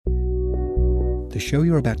The show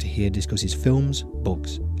you're about to hear discusses films,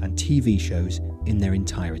 books, and TV shows in their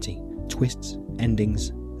entirety, twists, endings,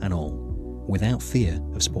 and all, without fear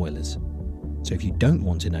of spoilers. So if you don't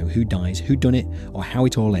want to know who dies, who done it, or how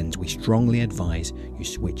it all ends, we strongly advise you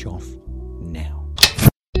switch off now.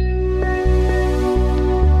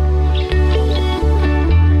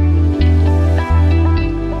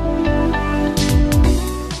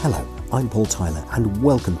 Hello, I'm Paul Tyler, and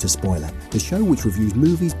welcome to Spoiler, the show which reviews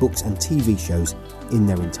movies, books, and TV shows in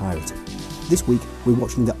their entirety. This week, we're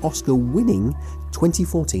watching the Oscar-winning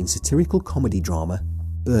 2014 satirical comedy drama,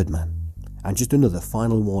 Birdman. And just another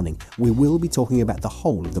final warning, we will be talking about the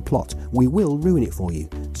whole of the plot. We will ruin it for you.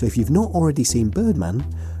 So if you've not already seen Birdman,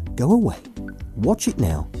 go away, watch it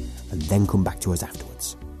now, and then come back to us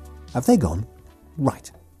afterwards. Have they gone? Right.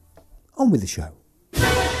 On with the show.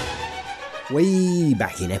 Way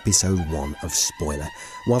back in episode 1 of Spoiler,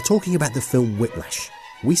 while talking about the film Whiplash,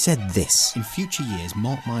 we said this. In future years,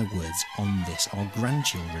 mark my words on this, our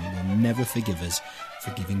grandchildren will never forgive us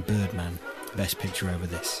for giving Birdman Best Picture over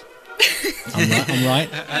this. I'm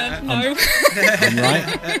right? No. I'm right?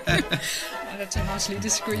 I have to harshly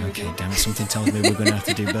disagree with you. Okay, damn it, something tells me we're going to have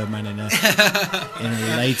to do Birdman in a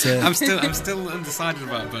later... I'm still undecided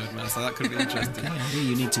about Birdman, so that could be interesting. Okay,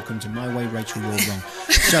 you need to come to my way, Rachel, you're wrong.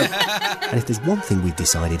 So, and if there's one thing we've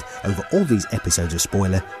decided over all these episodes of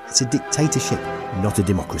Spoiler, it's a dictatorship, not a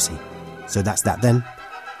democracy. So that's that then.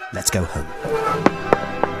 Let's go home.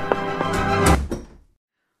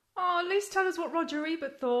 Oh, at least tell us what Roger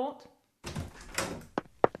Ebert thought.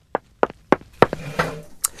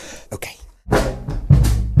 Okay.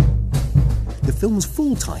 The film's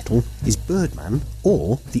full title is Birdman,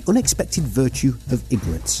 or The Unexpected Virtue of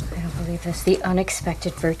Ignorance. I don't believe this. The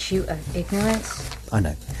Unexpected Virtue of Ignorance? I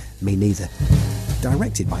know, me neither.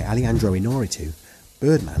 Directed by Alejandro Inarritu,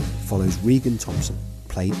 Birdman follows Regan Thompson,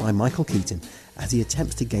 played by Michael Keaton, as he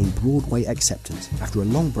attempts to gain Broadway acceptance after a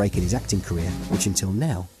long break in his acting career, which until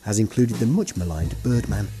now has included the much maligned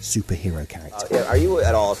Birdman superhero character. Are you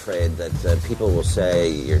at all afraid that people will say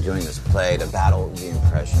you're doing this play to battle the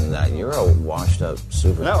impression that you're a washed-up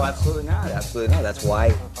superhero? No, absolutely not. Absolutely not. That's why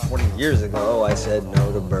 40 years ago I said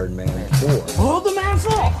no to Birdman 4. Hold the man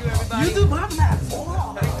for! You do have that for!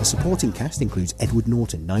 The supporting cast includes Edward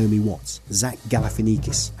Norton, Naomi Watts, Zach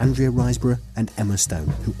Galifianakis, Andrea Riseborough, and Emma Stone,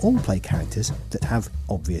 who all play characters that have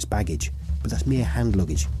obvious baggage, but that's mere hand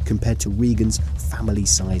luggage compared to Regan's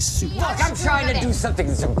family-sized suit. Look, I'm trying to do something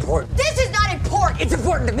that's important. This is not important! It's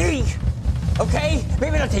important to me, okay?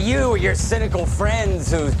 Maybe not to you or your cynical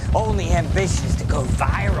friends whose only ambition is to go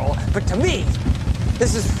viral, but to me,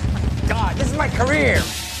 this is my career.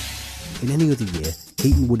 In any other year,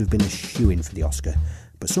 Keaton would have been a shoo-in for the Oscar,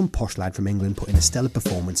 but some posh lad from England put in a stellar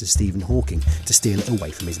performance as Stephen Hawking to steal it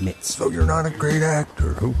away from his mitts. So you're not a great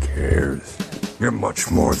actor, who cares? You're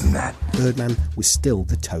much more than that. Birdman was still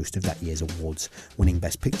the toast of that year's awards, winning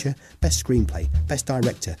Best Picture, Best Screenplay, Best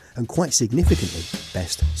Director, and quite significantly,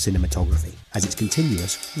 Best Cinematography, as its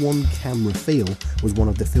continuous one-camera feel was one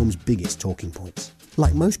of the film's biggest talking points.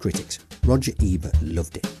 Like most critics, Roger Ebert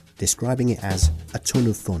loved it, describing it as a ton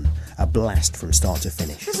of fun, a blast from start to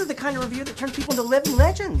finish. This is the kind of review that turns people into living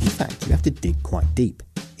legends. In fact, you have to dig quite deep.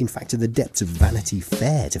 In fact, to the depths of Vanity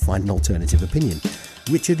Fair to find an alternative opinion.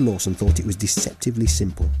 Richard Lawson thought it was deceptively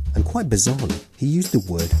simple, and quite bizarrely, he used the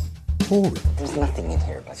word boring. There's nothing in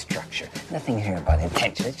here about structure, nothing in here about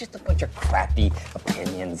intention. It's just a bunch of crappy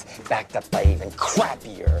opinions backed up by even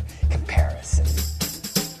crappier comparisons.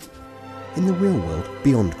 In the real world,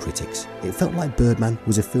 beyond critics, it felt like Birdman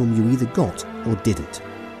was a film you either got or didn't.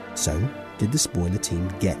 So, did the spoiler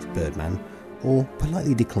team get Birdman, or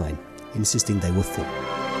politely decline, insisting they were full?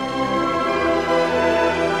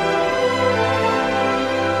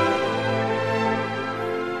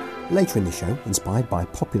 Later in the show, inspired by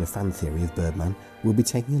popular fan theory of Birdman, we'll be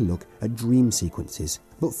taking a look at dream sequences.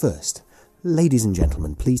 But first, ladies and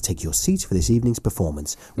gentlemen, please take your seats for this evening's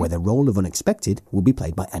performance, where the role of Unexpected will be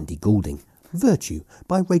played by Andy Goulding, Virtue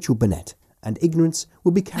by Rachel Burnett, and Ignorance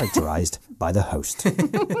will be characterised by the host.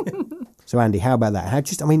 So Andy, how about that?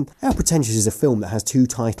 How pretentious is a film that has two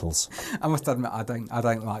titles? I must admit, I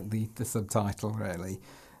don't like the subtitle really.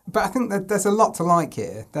 But I think that there's a lot to like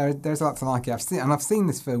here. There's a lot to like here. I've seen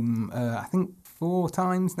this film, I think 4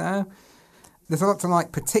 times now. There's a lot to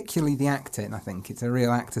like, particularly the acting. I think it's a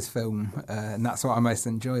real actor's film, and that's what I most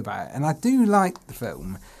enjoy about it. And I do like the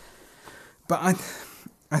film, but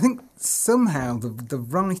I think somehow the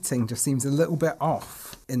writing just seems a little bit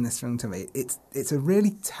off in this film to me. It's a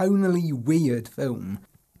really tonally weird film.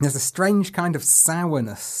 There's a strange kind of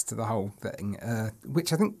sourness to the whole thing,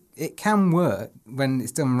 which I think it can work when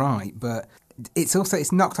it's done right, but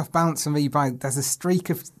it's knocked off balance for me by there's a streak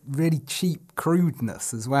of really cheap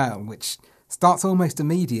crudeness as well, which starts almost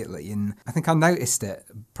immediately. And I think I noticed it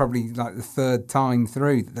probably like the third time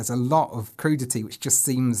through, that there's a lot of crudity which just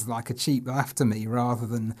seems like a cheap laugh to me rather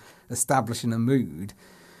than establishing a mood.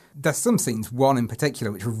 There's some scenes, one in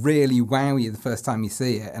particular, which really wow you the first time you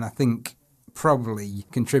see it, and I think probably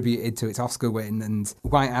contributed to its Oscar win and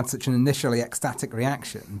why it had such an initially ecstatic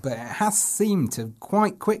reaction. But it has seemed to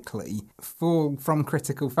quite quickly fall from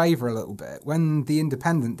critical favour a little bit. When The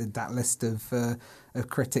Independent did that list of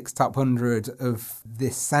critics' top 100 of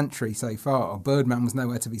this century so far, Birdman was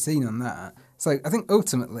nowhere to be seen on that. So I think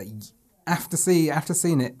ultimately, after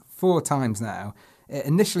seeing it 4 times now, it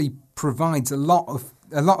initially provides a lot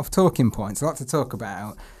of talking points, a lot to talk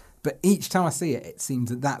about. But each time I see it, it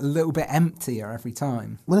seems that little bit emptier every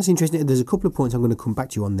time. Well, that's interesting. There's a couple of points I'm going to come back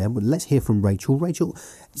to you on there, but let's hear from Rachel. Rachel,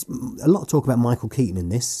 a lot of talk about Michael Keaton in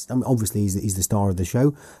this. I mean, obviously, he's the star of the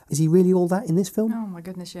show. Is he really all that in this film? Oh, my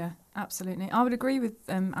goodness, yeah, absolutely. I would agree with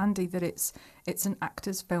Andy that it's an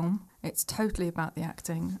actor's film. It's totally about the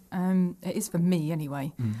acting. It is for me,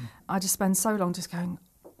 anyway. Mm-hmm. I just spend so long just going,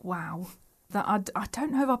 wow, that I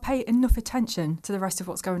don't know if I pay enough attention to the rest of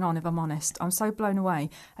what's going on, if I'm honest. I'm so blown away,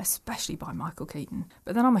 especially by Michael Keaton.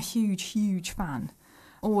 But then I'm a huge, huge fan.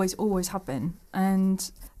 Always have been.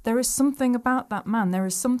 And there is something about that man. There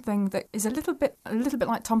is something that is a little bit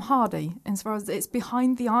like Tom Hardy, as far as it's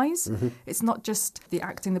behind the eyes. Mm-hmm. It's not just the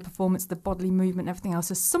acting, the performance, the bodily movement, everything else.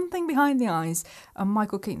 There's something behind the eyes. And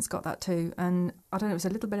Michael Keaton's got that too. And I don't know if it's a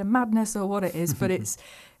little bit of madness or what it is, but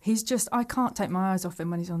he's just, I can't take my eyes off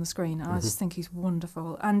him when he's on the screen. I just think he's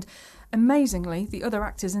wonderful. And amazingly, the other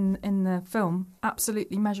actors in the film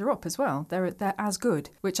absolutely measure up as well. They're as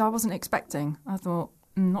good, which I wasn't expecting. I thought,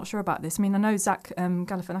 not sure about this. I mean, I know Zach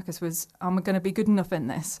Galifianakis was, I'm going to be good enough in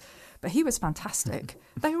this, but he was fantastic.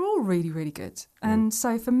 They were all really, really good. And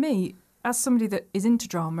so for me, as somebody that is into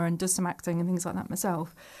drama and does some acting and things like that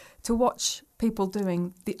myself, to watch people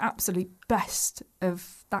doing the absolute best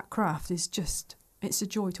of that craft is just, it's a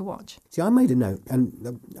joy to watch. See, I made a note,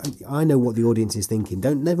 and I know what the audience is thinking.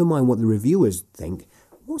 Never mind what the reviewers think.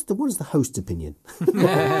 What is the host's opinion?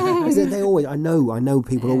 They always, I know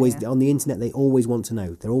people always on the internet. They always want to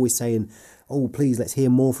know. They're always saying, "Oh, please, let's hear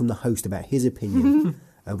more from the host about his opinion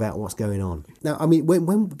about what's going on." Now, I mean,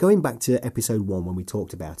 when going back to episode 1 when we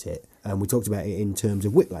talked about it, and we talked about it in terms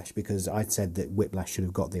of Whiplash, because I'd said that Whiplash should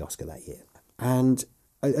have got the Oscar that year, and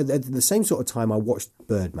at the same sort of time I watched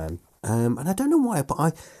Birdman, and I don't know why,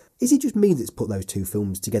 but is it just me that's put those two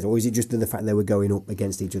films together, or is it just the fact they were going up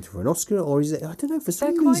against each other for an Oscar, or is it, I don't know, for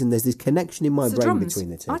some reason there's this connection in my brain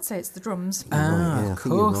between the two. I'd say it's the drums. Of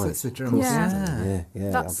course it's the drums. Yeah.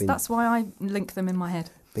 That's why I link them in my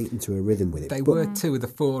head. Beaten to a rhythm with it. They were two of the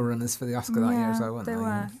forerunners for the Oscar that year as well, weren't they? They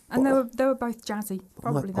were. And they were both jazzy,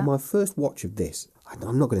 probably. On my first watch of this,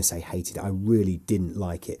 I'm not going to say hated it, I really didn't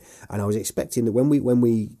like it. And I was expecting that when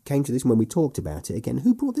we came to this and when we talked about it again,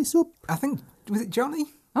 who brought this up? I think, was it Johnny?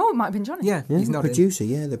 Oh, it might have been Johnny. Yeah, he's not the producer.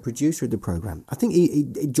 Yeah, the producer of the programme. I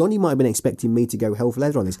think Johnny might have been expecting me to go hell for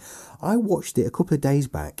leather on this. I watched it a couple of days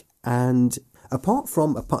back, and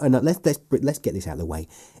and let's get this out of the way.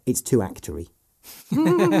 It's too actory. I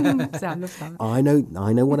love that. I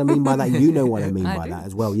know what I mean by that. You know what I mean by that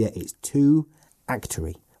as well. Yeah, it's too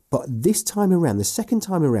actory. But this time around, the second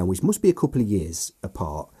time around, which must be a couple of years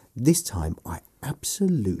apart, this time I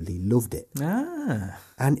absolutely loved it.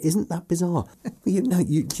 And isn't that bizarre?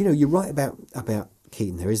 You're right about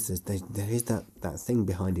Keaton. There is that thing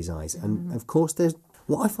behind his eyes, and of course there's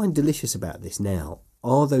what I find delicious about this now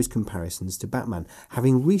are those comparisons to Batman.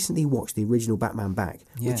 Having recently watched the original Batman back,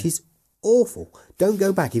 which is awful. Don't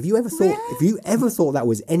go back. If you ever thought that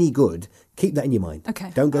was any good, keep that in your mind.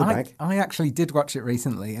 Okay. Don't go back. I actually did watch it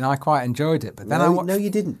recently, and I quite enjoyed it. But then no,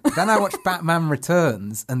 you didn't. Then I watched Batman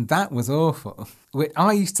Returns, and that was awful.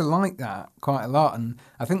 I used to like that quite a lot, and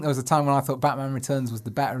I think there was a time when I thought Batman Returns was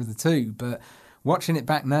the better of the two. But watching it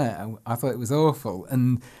back now, I thought it was awful.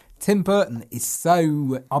 And Tim Burton is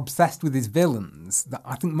so obsessed with his villains that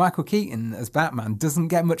I think Michael Keaton as Batman doesn't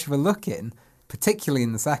get much of a look in. Particularly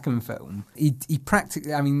in the second film, he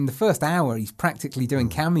practically, I mean, the first hour he's practically doing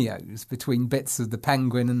cameos between bits of the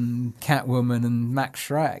Penguin and Catwoman and Max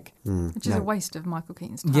Schreck. Which is a waste of Michael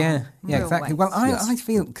Keaton's time. Yeah, exactly. Waste. Well, I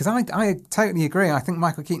feel, because I totally agree, I think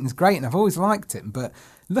Michael Keaton's great and I've always liked him, but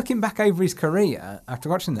looking back over his career after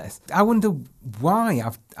watching this, I wonder why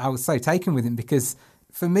I was so taken with him, because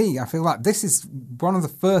for me, I feel like this is one of the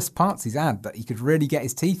first parts he's had that he could really get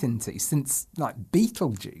his teeth into since, like,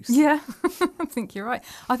 Beetlejuice. Yeah, I think you're right.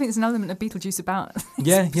 I think there's an element of Beetlejuice about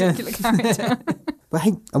this particular character. But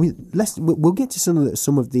hey, I mean, we'll get to some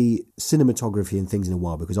of the cinematography and things in a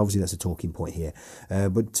while, because obviously that's a talking point here.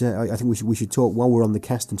 But I think we should talk while we're on the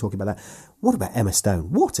cast and talking about that. What about Emma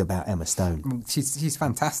Stone? What about Emma Stone? She's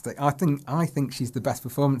fantastic. I think she's the best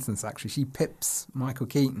performance in this. Actually, she pips Michael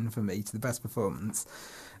Keaton for me to the best performance.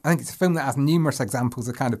 I think it's a film that has numerous examples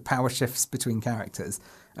of kind of power shifts between characters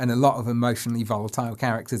and a lot of emotionally volatile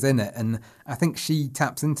characters in it. And I think she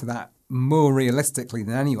taps into that more realistically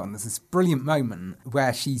than anyone. There's this brilliant moment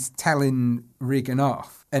where she's telling Regan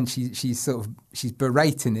off, and she's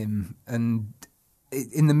berating him, and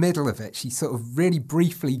in the middle of it, she sort of really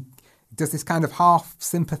briefly does this kind of half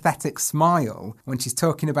sympathetic smile when she's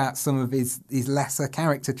talking about some of his lesser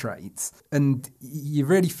character traits. And you're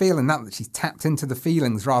really feeling that she's tapped into the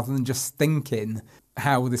feelings rather than just thinking,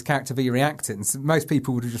 how will this character be reacting? So most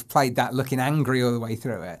people would have just played that looking angry all the way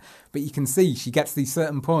through it. But you can see she gets these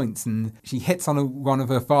certain points and she hits on one of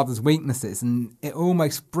her father's weaknesses, and it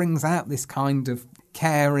almost brings out this kind of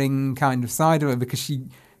caring kind of side of her, because she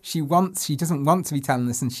doesn't want to be telling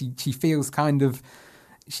this, and she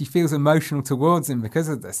feels emotional towards him because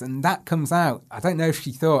of this. And that comes out, I don't know if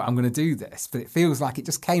she thought, I'm going to do this, but it feels like it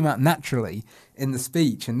just came out naturally in the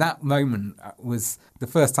speech. And that moment was the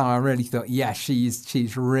first time I really thought, yeah,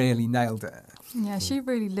 she's really nailed it. Yeah, she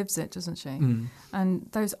really lives it, doesn't she? And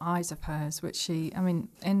those eyes of hers,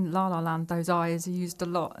 in La La Land, those eyes are used a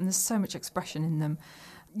lot, and there's so much expression in them.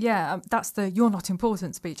 Yeah, that's the "you're not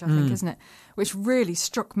important" speech, I think, isn't it? Which really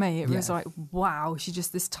struck me. It was like, wow, she's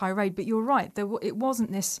just this tirade. But you're right, it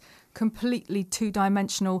wasn't this completely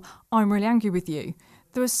two-dimensional, I'm really angry with you.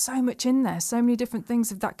 There was so much in there, so many different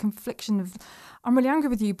things of that confliction of, I'm really angry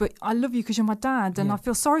with you, but I love you because you're my dad, and I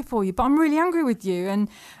feel sorry for you, but I'm really angry with you.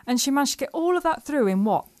 And she managed to get all of that through in,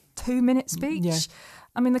 2-minute speech? Yeah.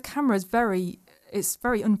 I mean, the camera is it's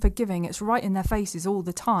very unforgiving. It's right in their faces all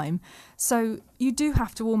the time. So you do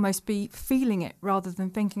have to almost be feeling it rather than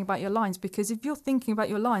thinking about your lines, because if you're thinking about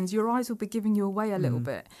your lines, your eyes will be giving you away a little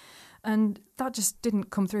bit. And that just didn't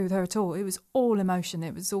come through with her at all. It was all emotion.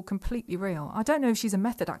 It was all completely real. I don't know if she's a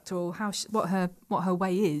method actor or what her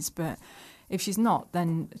way is, but if she's not,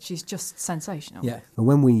 then she's just sensational. Yeah. And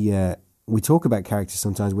when we talk about characters,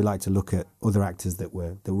 sometimes we like to look at other actors that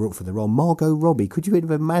were up for the role. Margot Robbie, could you have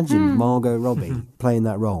imagined Margot Robbie playing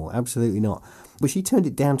that role? Absolutely not. But she turned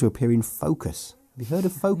it down to appear in Focus. Have you heard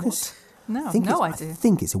of Focus? No, I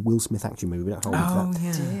think it's a Will Smith action movie. Don't hold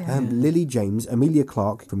me to that. Lily James, Emilia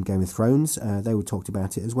Clarke from Game of Thrones, they were talked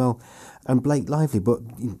about it as well, and Blake Lively. But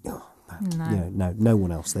no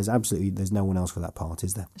one else. There's no one else for that part,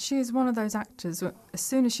 is there? She is one of those actors where, as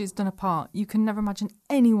soon as she's done a part, you can never imagine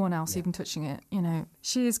anyone else even touching it.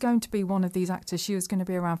 She is going to be one of these actors. She is going to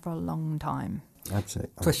be around for a long time.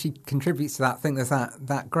 Absolutely. Plus, she contributes to that. I think there's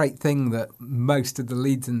that great thing that most of the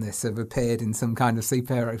leads in this have appeared in some kind of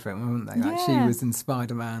superhero film, haven't they? Like she was in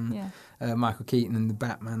Spider-Man, Michael Keaton in the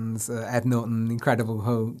Batmans, Ed Norton, Incredible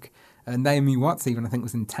Hulk. Naomi Watts even, I think,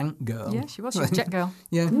 was in Tank Girl. Yeah, she was. She was Jet Girl.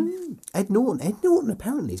 Yeah. Ed Norton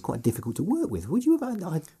apparently is quite difficult to work with. Would you have?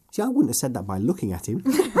 I wouldn't have said that by looking at him.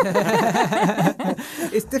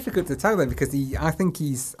 It's difficult to tell though, because I think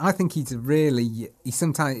he's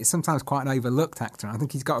sometimes quite an overlooked actor. I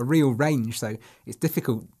think he's got a real range, so it's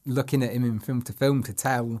difficult looking at him in film to film to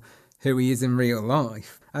tell who he is in real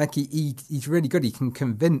life. I think he's really good. He can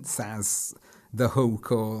convince as the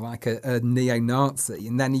Hulk or like a neo-Nazi,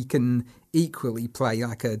 and then he can equally play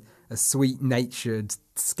like a sweet-natured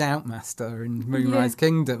scoutmaster in Moonrise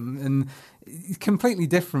Kingdom, and he's completely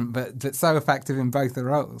different, but so effective in both the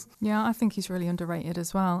roles. Yeah, I think he's really underrated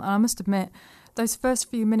as well. And I must admit, those first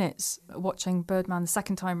few minutes watching Birdman the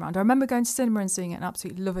second time round, I remember going to cinema and seeing it and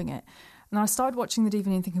absolutely loving it. And I started watching the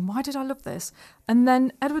DVD and thinking, why did I love this? And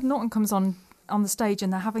then Edward Norton comes on the stage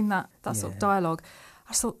and they're having that sort of dialogue.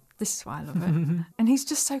 I just thought, this is why I love it. And he's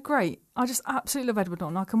just so great. I just absolutely love Edward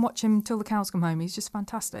Norton. I can watch him till the cows come home. He's just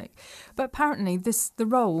fantastic. But apparently the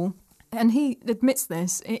role, and he admits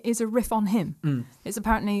this, it is a riff on him. It's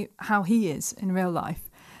apparently how he is in real life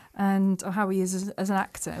and how he is as an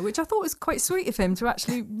actor, which I thought was quite sweet of him to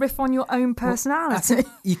actually riff on your own personality.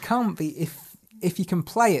 Well, you can't be, if you can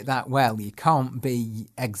play it that well, you can't be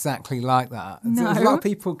exactly like that. No. There's a lot of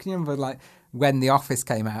people, can you remember, like, when The Office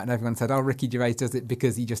came out and everyone said, Ricky Gervais does it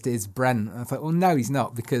because he just is Brent. And I thought, well, no, he's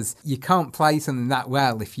not, because you can't play something that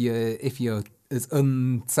well if you're as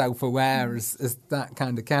unself-aware as that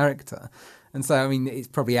kind of character. And so, I mean, it's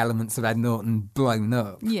probably elements of Ed Norton blown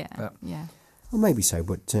up. Yeah. Well, maybe so,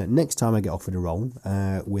 but next time I get offered a role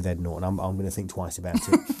with Ed Norton, I'm going to think twice about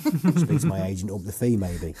it. Speak to my agent, up the fee,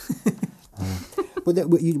 maybe. But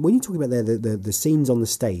when you talk about the scenes on the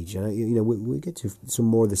stage, we'll get to some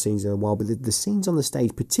more of the scenes in a while, but the scenes on the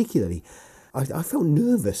stage particularly, I felt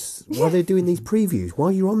nervous while they're doing these previews,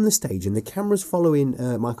 while you're on the stage and the camera's following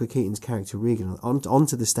Michael Keaton's character Regan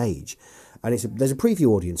onto the stage, and there's a preview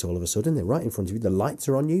audience all of a sudden, they're right in front of you, the lights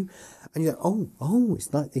are on you, and you're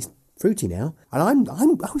like, it's fruity now, and I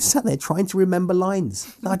was sat there trying to remember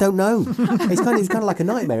lines that I don't know. It's kind of like a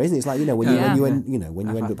nightmare, isn't it? It's like when you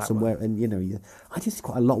end up somewhere, and I did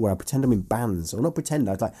quite a lot where I pretend I'm in bands, or not pretend.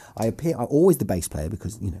 I appear. I'm always the bass player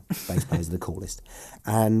because bass players are the coolest,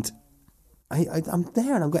 and I'm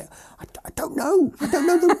there and I'm going, I don't know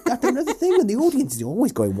the thing, and the audience is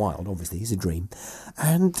always going wild. Obviously, it's a dream,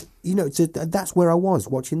 and that's where I was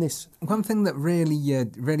watching this. One thing that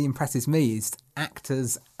really impresses me is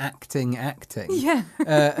actors acting. Yeah.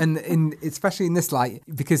 And especially in this light,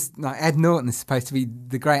 because Ed Norton is supposed to be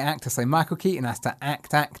the great actor, so Michael Keaton has to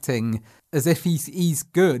acting as if he's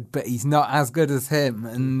good, but he's not as good as him,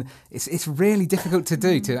 and it's really difficult to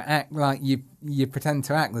do, to act like you pretend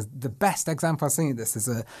to act. The best example I've seen of this is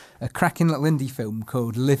a cracking little indie film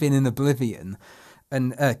called Living in Oblivion.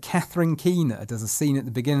 And Catherine Keener does a scene at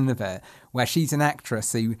the beginning of it where she's an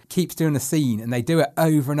actress who keeps doing a scene, and they do it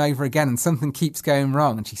over and over again, and something keeps going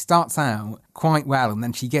wrong. And she starts out quite well, and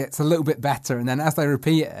then she gets a little bit better, and then as they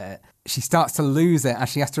repeat it, she starts to lose it as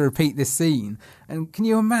she has to repeat this scene. And can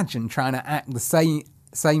you imagine trying to act the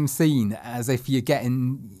same scene as if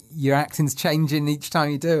your acting's changing each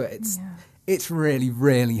time you do it? It's really,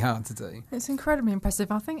 really hard to do. It's incredibly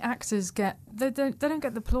impressive. I think actors they don't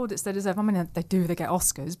get the plaudits they deserve. I mean, they do, they get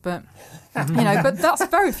Oscars, but but that's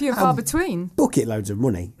very few and far between. Bucket loads of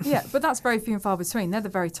money. Yeah, but that's very few and far between. They're the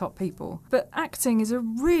very top people. But acting is a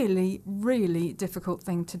really, really difficult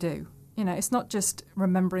thing to do. It's not just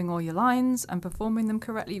remembering all your lines and performing them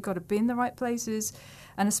correctly. You've got to be in the right places.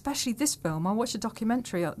 And especially this film, I watched a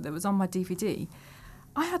documentary that was on my DVD.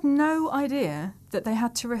 I had no idea that they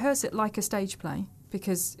had to rehearse it like a stage play,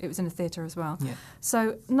 because it was in a theatre as well. Yeah.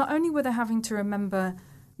 So not only were they having to remember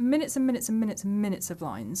minutes and minutes and minutes and minutes of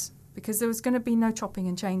lines, because there was going to be no chopping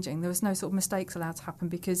and changing. There was no sort of mistakes allowed to happen,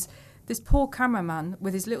 because this poor cameraman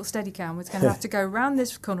with his little Steadicam was going to have to go around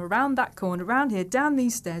this corner, around that corner, around here, down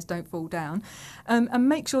these stairs, don't fall down, and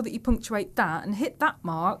make sure that you punctuate that and hit that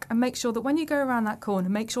mark, and make sure that when you go around that corner,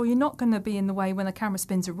 make sure you're not going to be in the way when the camera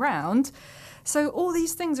spins around. So all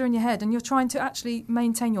these things are in your head, and you're trying to actually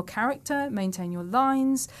maintain your character, maintain your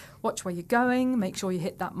lines, watch where you're going, make sure you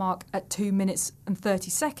hit that mark at 2 minutes and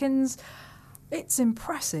 30 seconds. It's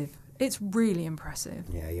impressive. It's really impressive.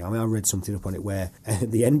 Yeah. I mean, I read something up on it where at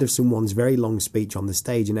the end of someone's very long speech on the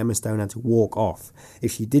stage, and Emma Stone had to walk off.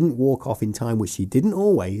 If she didn't walk off in time, which she didn't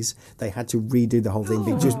always, they had to redo the whole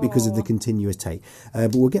thing just because of the continuous take.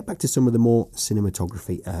 But we'll get back to some of the more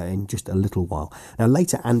cinematography in just a little while. Now,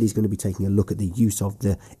 later, Andy's going to be taking a look at the use of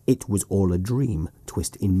the "it was all a dream"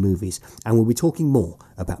 twist in movies, and we'll be talking more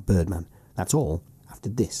about Birdman. That's all after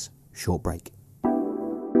this short break.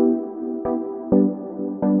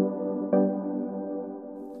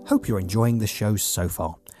 Hope you're enjoying the show so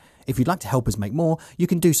far. If you'd like to help us make more, you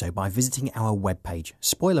can do so by visiting our webpage,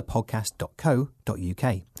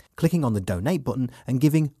 spoilerpodcast.co.uk, clicking on the donate button and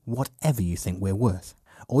giving whatever you think we're worth.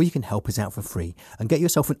 Or you can help us out for free and get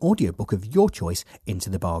yourself an audiobook of your choice into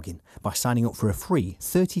the bargain by signing up for a free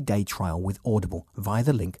 30-day trial with Audible via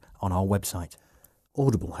the link on our website.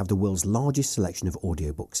 Audible have the world's largest selection of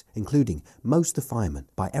audiobooks, including Most the Fireman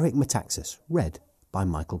by Eric Metaxas, read by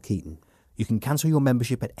Michael Keaton. You can cancel your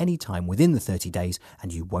membership at any time within the 30 days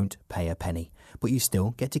and you won't pay a penny, but you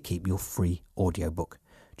still get to keep your free audiobook.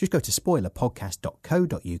 Just go to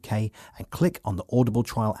spoilerpodcast.co.uk and click on the Audible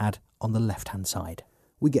trial ad on the left-hand side.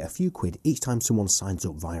 We get a few quid each time someone signs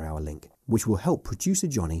up via our link, which will help producer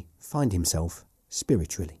Johnny find himself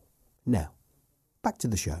spiritually. Now, back to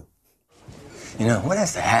the show. What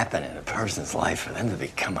has to happen in a person's life for them to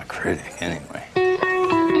become a critic anyway?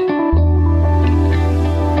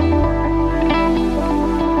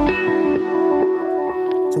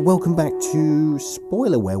 So welcome back to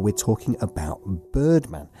Spoiler, where we're talking about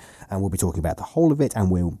Birdman, and we'll be talking about the whole of it, and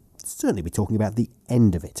we'll certainly be talking about the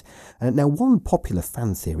end of it. Now, one popular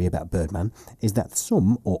fan theory about Birdman is that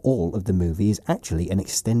some or all of the movie is actually an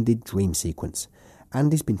extended dream sequence.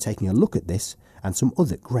 Andy's been taking a look at this and some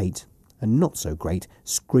other great and not so great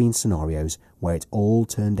screen scenarios where it all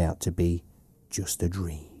turned out to be just a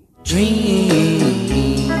dream.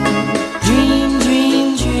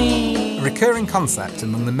 A recurring concept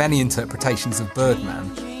among the many interpretations of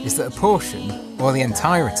Birdman is that a portion, or the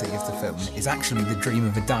entirety of the film, is actually the dream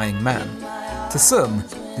of a dying man. To some,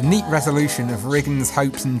 the neat resolution of Regan's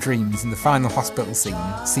hopes and dreams in the final hospital scene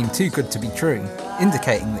seemed too good to be true,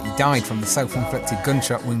 indicating that he died from the self-inflicted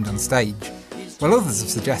gunshot wound on stage, while others have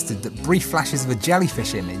suggested that brief flashes of a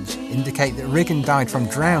jellyfish image indicate that Regan died from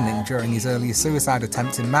drowning during his earlier suicide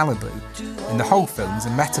attempt in Malibu, and the whole film's a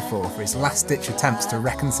metaphor for his last-ditch attempts to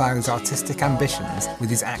reconcile his artistic ambitions with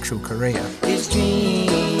his actual career.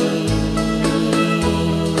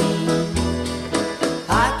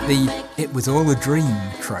 The "it was all a dream"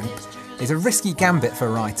 trope is a risky gambit for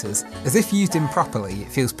writers, as if used improperly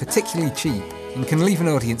it feels particularly cheap and can leave an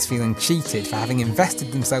audience feeling cheated for having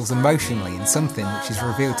invested themselves emotionally in something which is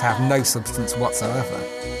revealed to have no substance whatsoever.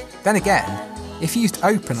 Then again, if used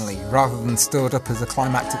openly rather than stored up as a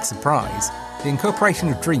climactic surprise, the incorporation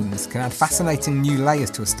of dreams can add fascinating new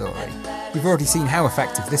layers to a story. We've already seen how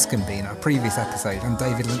effective this can be in our previous episode on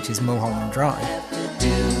David Lynch's Mulholland Drive.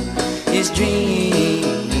 His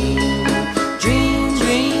dream, dream,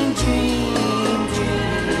 dream, dream, dream.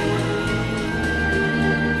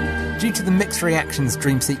 Due to the mixed reactions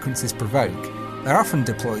dream sequences provoke, they're often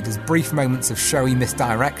deployed as brief moments of showy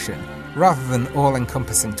misdirection, rather than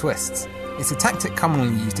all-encompassing twists. It's a tactic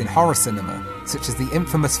commonly used in horror cinema, such as the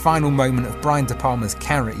infamous final moment of Brian De Palma's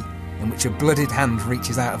Carrie, in which a bloodied hand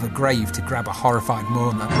reaches out of a grave to grab a horrified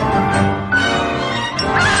mourner.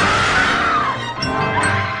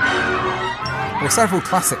 Or several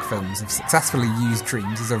classic films have successfully used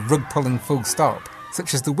dreams as a rug-pulling full stop,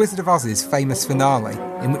 such as The Wizard of Oz's famous finale,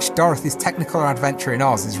 in which Dorothy's technicolor adventure in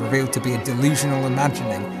Oz is revealed to be a delusional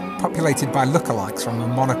imagining, populated by lookalikes from a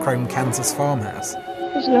monochrome Kansas farmhouse.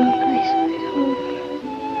 There's no place like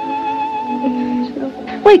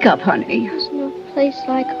home. Wake up, honey. There's no place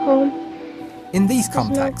like home. In these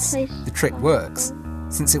contexts, the trick works,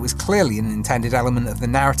 since it was clearly an intended element of the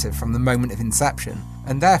narrative from the moment of inception,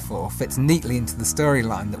 and therefore fits neatly into the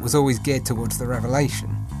storyline that was always geared towards the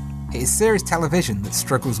revelation. It is series television that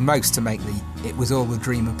struggles most to make the "it was all a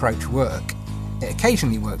dream" approach work. It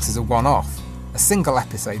occasionally works as a one-off, a single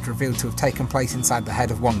episode revealed to have taken place inside the head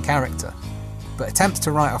of one character, but attempts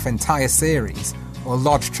to write off entire series, or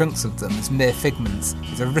large chunks of them as mere figments,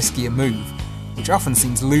 is a riskier move, which often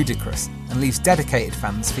seems ludicrous and leaves dedicated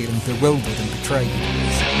fans feeling bewildered and betrayed.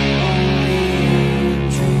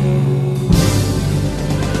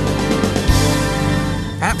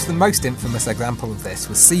 Perhaps the most infamous example of this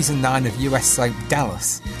was Season 9 of US soap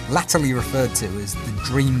Dallas, latterly referred to as the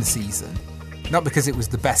Dream Season. Not because it was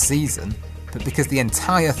the best season, but because the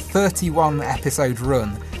entire 31-episode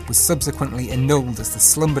run was subsequently annulled as the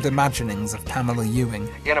slumbered imaginings of Pamela Ewing.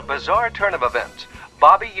 In a bizarre turn of events,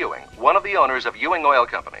 Bobby Ewing, one of the owners of Ewing Oil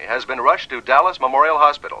Company, has been rushed to Dallas Memorial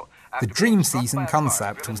Hospital. The Dream Season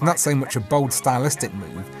concept was not so much a bold stylistic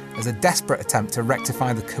move as a desperate attempt to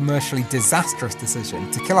rectify the commercially disastrous decision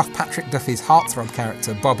to kill off Patrick Duffy's heartthrob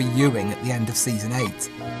character Bobby Ewing at the end of Season 8.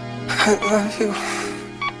 I love you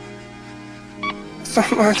so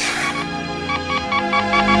much.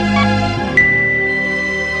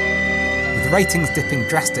 With ratings dipping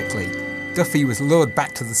drastically, Duffy was lured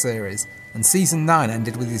back to the series, and Season 9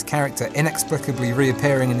 ended with his character inexplicably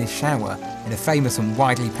reappearing in his shower in a famous and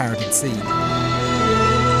widely parodied scene.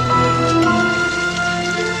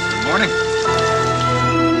 Good morning.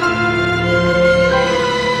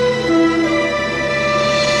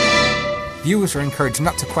 Viewers were encouraged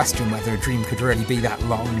not to question whether a dream could really be that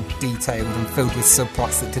long, detailed, and filled with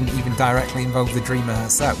subplots that didn't even directly involve the dreamer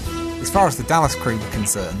herself. As far as the Dallas crew were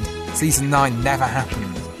concerned, Season 9 never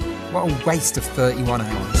happened. What a waste of 31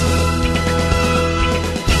 hours.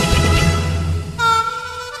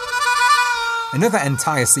 Another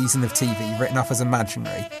entire season of TV written off as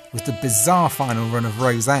imaginary was the bizarre final run of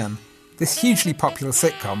Roseanne. This hugely popular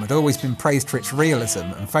sitcom had always been praised for its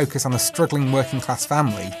realism and focus on a struggling working-class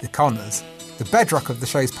family, the Connors. The bedrock of the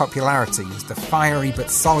show's popularity was the fiery but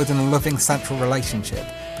solid and loving central relationship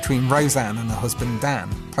between Roseanne and her husband Dan,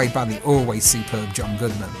 played by the always superb John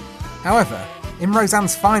Goodman. However, in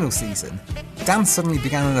Roseanne's final season, Dan suddenly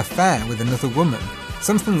began an affair with another woman,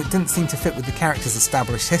 something that didn't seem to fit with the character's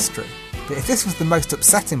established history. But if this was the most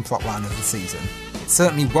upsetting plotline of the season, it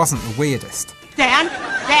certainly wasn't the weirdest. Dan,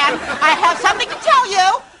 I have something to tell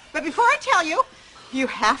you. But before I tell you, you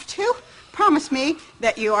have to promise me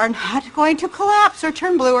that you are not going to collapse or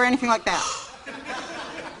turn blue or anything like that.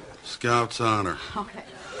 Scout's honor. Okay.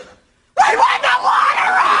 We won the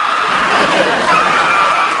lottery!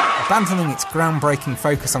 Abandoning its groundbreaking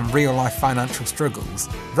focus on real-life financial struggles,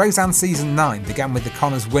 Roseanne Season 9 began with the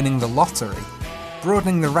Connors winning the lottery,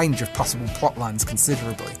 broadening the range of possible plotlines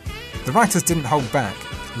considerably. The writers didn't hold back,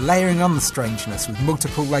 layering on the strangeness with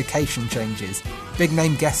multiple location changes,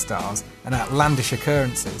 big-name guest stars, and outlandish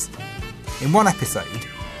occurrences. In one episode,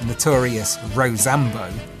 the notorious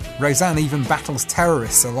Roseanne, Roseanne even battles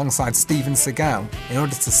terrorists alongside Steven Seagal in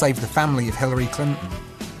order to save the family of Hillary Clinton.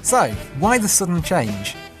 So, why the sudden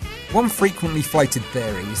change? One frequently floated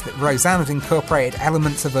theory is that Roseanne had incorporated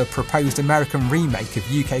elements of a proposed American remake of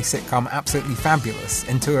UK sitcom Absolutely Fabulous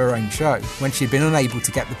into her own show when she'd been unable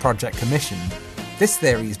to get the project commissioned. This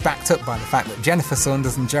theory is backed up by the fact that Jennifer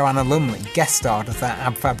Saunders and Joanna Lumley guest starred as their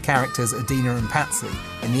ab-fab characters Adina and Patsy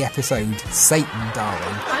in the episode Satan,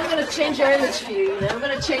 Darling. I'm going to change your image for you, I'm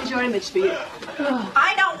going to change your image for you.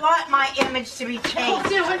 I don't want my image to be changed. Oh,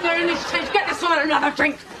 dear, when your image changed, get this woman another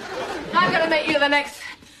drink. I'm going to make you the next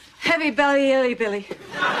heavy belly illy billy.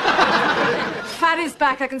 Fatty's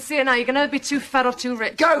back, I can see it now. You can never be too fat or too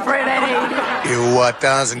rich. Go for it, Eddie! You what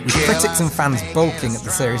doesn't With kill critics and fans balking at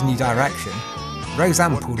the series' new direction,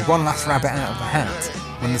 Roseanne pulled one last rabbit out of the hat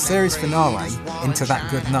when the series finale, Into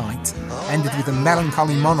That Good Night, ended with a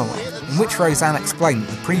melancholy monologue in which Roseanne explained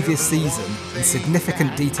that the previous season and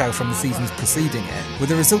significant details from the seasons preceding it were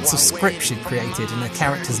the results of scripts she'd created in her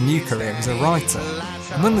character's new career as a writer.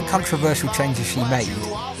 Among the controversial changes she made,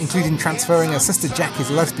 including transferring her sister Jackie's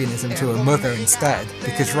lesbianism to her mother instead,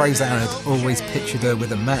 because Roseanne had always pictured her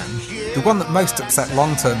with a man, the one that most upset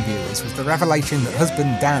long-term viewers was the revelation that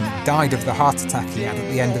husband Dan had died of the heart attack he had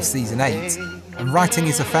at the end of season 8, and writing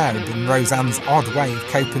his affair had been Roseanne's odd way of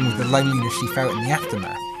coping with the loneliness she felt in the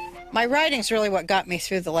aftermath. My writing's really what got me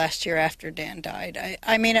through the last year after Dan died.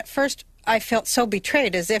 I mean, at first I felt so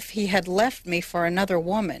betrayed, as if he had left me for another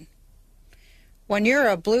woman. When you're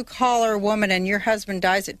a blue-collar woman and your husband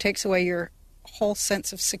dies, it takes away your whole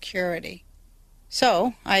sense of security.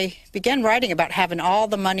 So I began writing about having all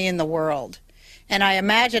the money in the world. And I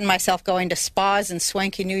imagined myself going to spas and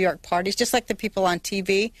swanky New York parties, just like the people on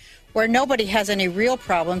TV, where nobody has any real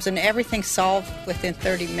problems and everything's solved within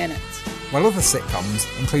 30 minutes. While other sitcoms,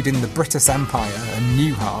 including The British Empire and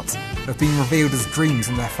Newhart, have been revealed as dreams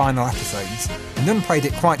in their final episodes, none played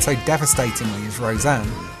it quite so devastatingly as Roseanne.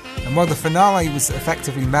 And while the finale was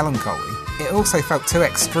effectively melancholy, it also felt too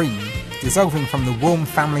extreme, dissolving from the warm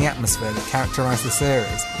family atmosphere that characterised the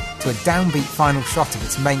series to a downbeat final shot of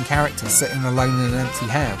its main character sitting alone in an empty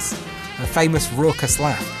house, a famous raucous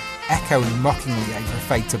laugh echoing mockingly over a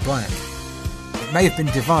fade to black. It may have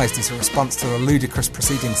been devised as a response to the ludicrous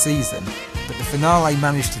preceding season, but the finale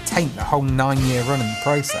managed to taint the whole 9-year run in the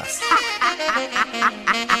process.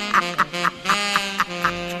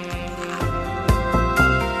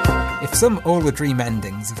 If some all-a-dream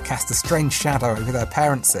endings have cast a strange shadow over their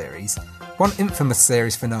parent series, one infamous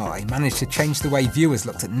series finale managed to change the way viewers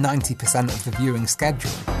looked at 90% of the viewing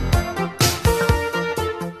schedule.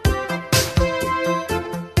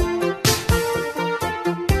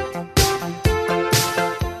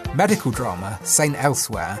 Medical drama St.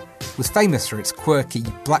 Elsewhere was famous for its quirky,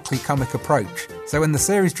 blackly comic approach, so when the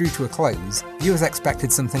series drew to a close, viewers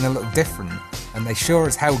expected something a little different, and they sure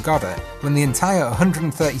as hell got it when the entire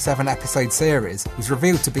 137-episode series was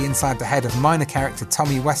revealed to be inside the head of minor character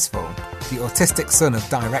Tommy Westfall, the autistic son of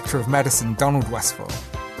Director of Medicine Donald Westfall.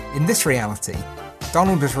 In this reality,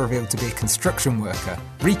 Donald is revealed to be a construction worker,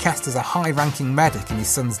 recast as a high-ranking medic in his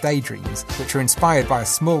son's daydreams, which are inspired by a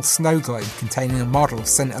small snow globe containing a model of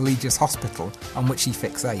St. Eligius Hospital on which he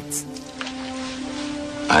fixates.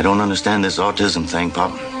 I don't understand this autism thing,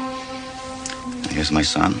 Pop. Here's my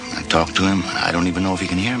son. I talk to him. I don't even know if he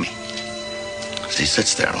can hear me. He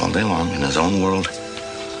sits there all day long in his own world,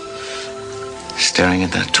 staring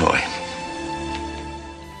at that toy.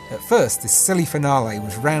 At first, this silly finale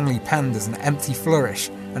was roundly panned as an empty flourish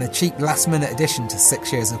and a cheap last-minute addition to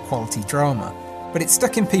 6 years of quality drama. But it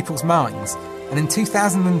stuck in people's minds, and in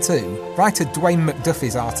 2002, writer Dwayne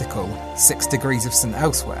McDuffie's article, 6 Degrees of St.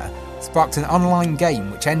 Elsewhere, sparked an online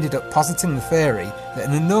game which ended up positing the theory that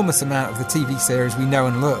an enormous amount of the TV series we know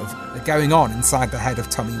and love are going on inside the head of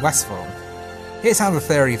Tommy Westfall. Here's how the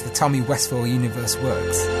theory of the Tommy Westfall universe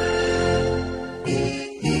works.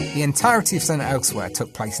 The entirety of St. Elsewhere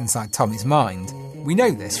took place inside Tommy's mind. We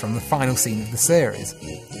know this from the final scene of the series.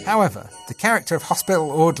 However, the character of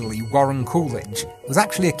hospital orderly Warren Coolidge was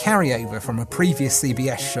actually a carryover from a previous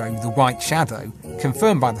CBS show, The White Shadow,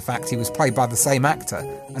 confirmed by the fact he was played by the same actor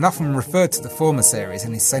and often referred to the former series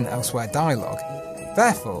in his St. Elsewhere dialogue.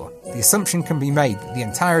 Therefore, the assumption can be made that the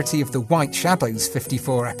entirety of The White Shadow's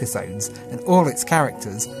 54 episodes and all its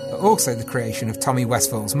characters are also the creation of Tommy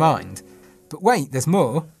Westfall's mind. But wait, there's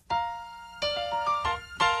more.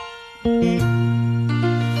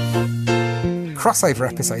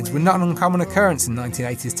 Crossover episodes were not an uncommon occurrence in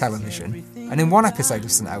 1980s television, and in one episode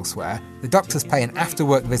of St. Elsewhere, the doctors pay an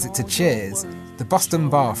after-work visit to Cheers, the Boston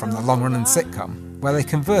bar from the long-running sitcom, where they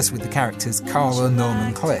converse with the characters Carla,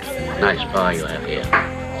 Norman, Cliff. Nice bar you have here.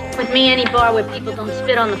 With me, any bar where people don't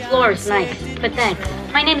spit on the floor is nice. But thanks.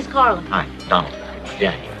 My name is Carla. Hi, Donald.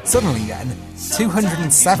 Yeah. Suddenly then,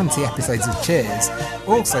 270 episodes of Cheers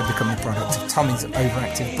also become the product of Tommy's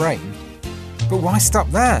overactive brain. But why stop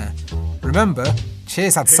there? Remember,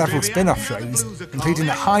 Cheers had several spin-off shows, including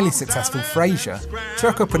the highly successful Frasier,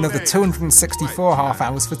 took up another 264 half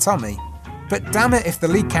hours for Tommy. But damn it if the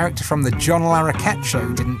lead character from the John Larroquette show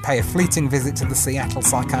didn't pay a fleeting visit to the Seattle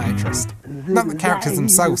psychiatrist. Not that characters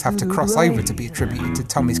themselves have to cross over to be attributed to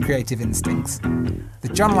Tommy's creative instincts. The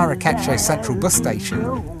John Larroquette show Central Bus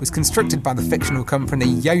Station was constructed by the fictional company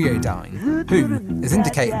Yo-Yo-Dine, who, as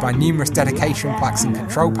indicated by numerous dedication plaques and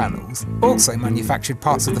control panels, also manufactured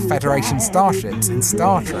parts of the Federation starships in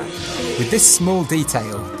Star Trek. With this small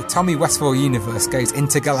detail, the Tommy Westphal universe goes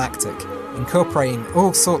intergalactic, incorporating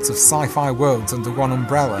all sorts of sci-fi worlds under one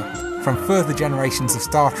umbrella, from further generations of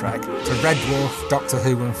Star Trek to Red Dwarf, Doctor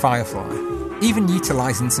Who and Firefly. Even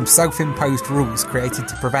utilising some self-imposed rules created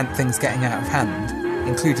to prevent things getting out of hand,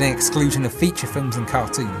 including exclusion of feature films and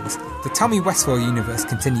cartoons, the Tommy Westphal universe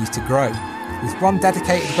continues to grow, with one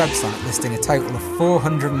dedicated website listing a total of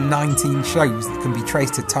 419 shows that can be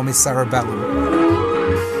traced to Tommy's cerebellum.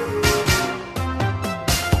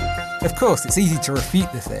 Of course, it's easy to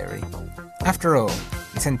refute the theory. After all,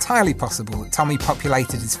 it's entirely possible that Tommy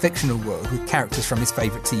populated his fictional world with characters from his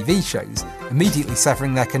favourite TV shows, immediately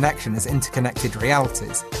severing their connection as interconnected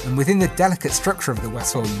realities, and within the delicate structure of the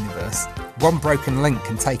Westphal universe, one broken link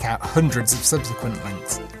can take out hundreds of subsequent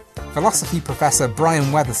links. Philosophy professor Brian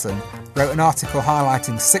Weatherson wrote an article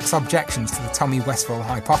highlighting 6 objections to the Tommy Westphal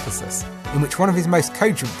hypothesis, in which one of his most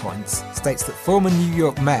cogent points states that former New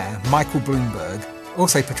York Mayor Michael Bloomberg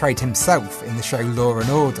also portrayed himself in the show Law and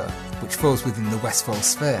Order, which falls within the Westphal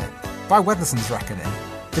sphere. By Weatherson's reckoning,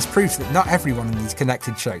 this proves that not everyone in these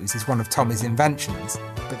connected shows is one of Tommy's inventions,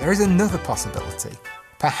 but there is another possibility.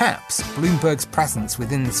 Perhaps Bloomberg's presence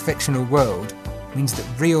within this fictional world means that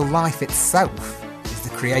real life itself is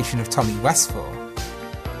the creation of Tommy Westphal.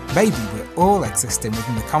 Maybe we're all existing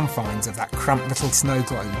within the confines of that cramped little snow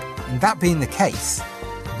globe, and that being the case,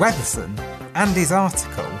 Weatherson and his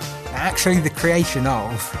article are actually the creation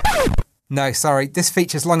of... No, sorry, this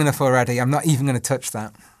feature's long enough already, I'm not even going to touch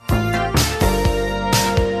that.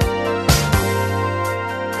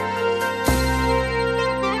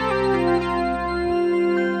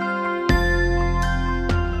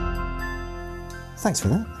 Thanks for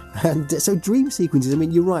that. And so dream sequences, I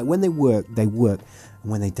mean, you're right, when they work, and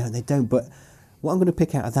when they don't. But what I'm going to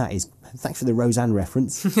pick out of that is, thanks for the Roseanne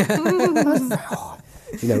reference.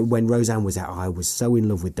 You know, when Roseanne was out, I was so in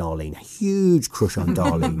love with Darlene, a huge crush on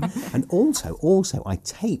Darlene. And also, I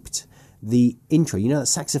taped the intro, you know that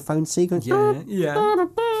saxophone sequence? Yeah.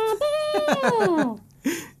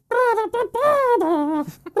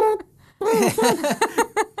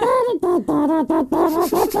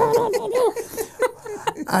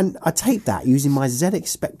 And I taped that using my ZX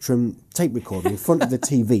Spectrum tape recorder in front of the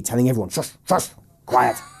TV, telling everyone, shush,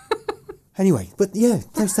 quiet. Anyway, but yeah,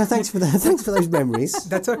 thanks for those memories.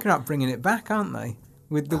 They're talking about bringing it back, aren't they?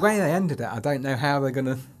 With the way they ended it, I don't know how they're going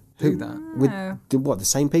to do that. With the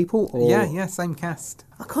same people? Or? Yeah, same cast.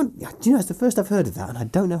 I can't. Do you know, it's the first I've heard of that, and I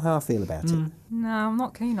don't know how I feel about it. No, I'm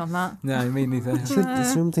not keen on that. No, me neither.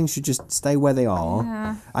 Some things should just stay where they are.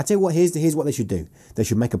 Yeah. I tell you what. Here's what they should do. They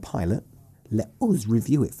should make a pilot. Let us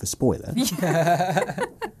review it for spoiler.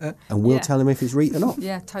 And we'll tell them if it's read or not.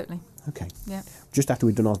 Yeah, totally. Okay. Yeah. Just after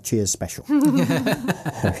we've done our Cheers special.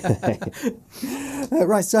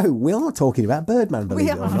 Right, so we are talking about Birdman, believe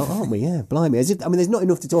it or not, aren't we? Yeah, blimey. As if, there's not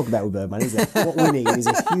enough to talk about with Birdman, is there? What we need is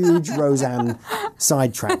a huge Roseanne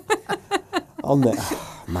sidetrack on the...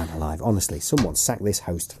 Oh, man alive, honestly, someone sack this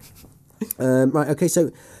host. Right, okay,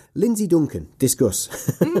 so Lindsay Duncan,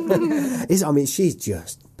 discuss. She's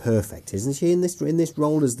just perfect, isn't she, in this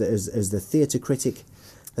role as the theatre critic?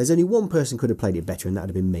 There's only one person could have played it better, and that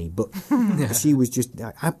would have been me. But she was just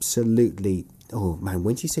absolutely... Oh, man,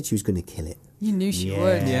 when she said she was going to kill it... You knew she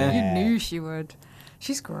would. Yeah. You knew she would.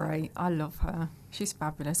 She's great. I love her. She's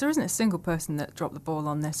fabulous. There isn't a single person that dropped the ball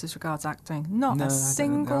on this as regards acting. Not a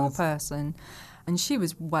single person. And she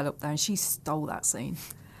was well up there, and she stole that scene.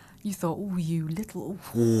 You thought, oh, you little...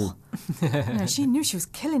 she knew she was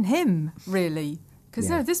killing him, really. Because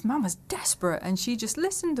this man was desperate, and she just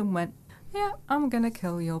listened and went... Yeah, I'm going to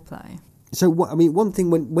kill your play. So, one thing,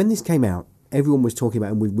 when this came out, everyone was talking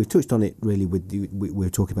about, and we've touched on it really, we were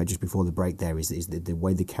talking about just before the break there, is the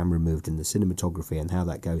way the camera moved and the cinematography and how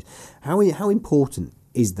that goes. How important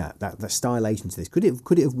is that stylization to this? Could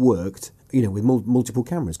it have worked, with multiple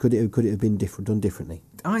cameras? Could it have been done differently?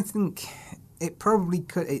 I think it probably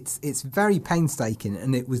could. It's very painstaking,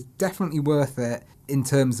 and it was definitely worth it in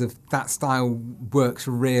terms of that style works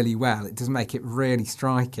really well. It does make it really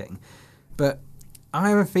striking. But I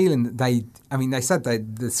have a feeling that they said the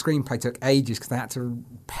screenplay took ages because they had to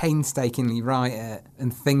painstakingly write it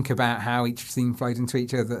and think about how each scene flowed into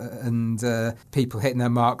each other and people hitting their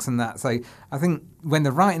marks and that. So I think when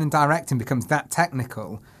the writing and directing becomes that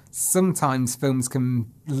technical, sometimes films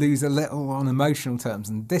can lose a little on emotional terms,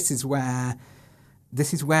 and this is where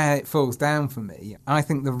it falls down for me. I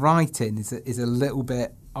think the writing is a little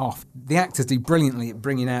bit off. The actors do brilliantly at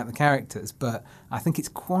bringing out the characters, but I think it's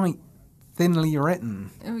quite thinly written.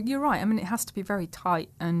 You're right. I mean, it has to be very tight,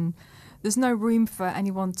 and there's no room for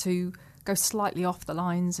anyone to go slightly off the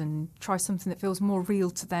lines and try something that feels more real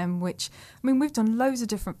to them, which, I mean, we've done loads of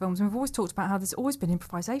different films, and we've always talked about how there's always been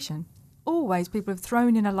improvisation. Always people have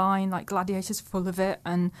thrown in a line, like Gladiator's full of it,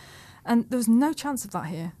 and there's no chance of that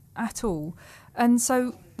here at all. And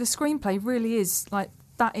so the screenplay really is like,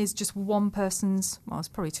 that is just one person's, well, it's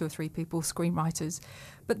probably 2 or 3 people, screenwriters,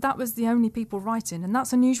 but that was the only people writing, and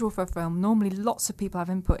that's unusual for a film. Normally lots of people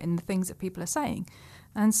have input in the things that people are saying.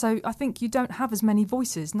 And so I think you don't have as many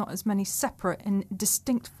voices, not as many separate and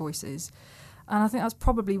distinct voices. And I think that's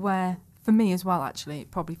probably where, for me as well, actually,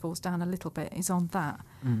 it probably falls down a little bit, is on that.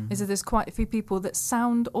 Is that there's quite a few people that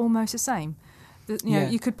sound almost the same. That, you know,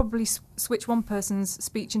 you could probably switch one person's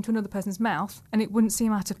speech into another person's mouth and it wouldn't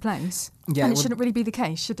seem out of place. Yeah, and it shouldn't really be the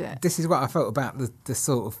case, should it? This is what I felt about the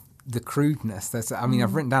sort of the crudeness.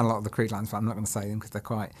 I've written down a lot of the crude lines, but I'm not going to say them because they're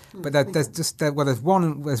quite. But there's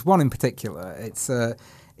one in particular.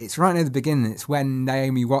 It's right near the beginning. It's when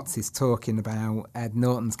Naomi Watts is talking about Ed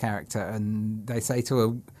Norton's character, and they say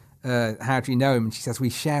to her, "How do you know him?" And she says, "We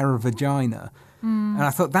share a vagina." And I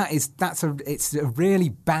thought it's a really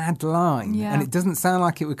bad line, and it doesn't sound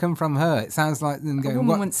like it would come from her. It sounds like them going, a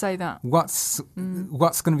woman wouldn't say that. What's going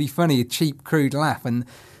to be funny? A cheap, crude laugh, and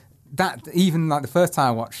that, even like the first time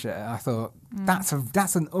I watched it, I thought that's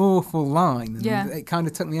an awful line. And it kind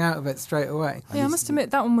of took me out of it straight away. Yeah, I must admit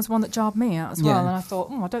that one was one that jarred me out as well, and I thought,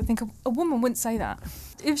 I don't think a woman wouldn't say that.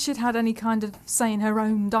 If she'd had any kind of say in her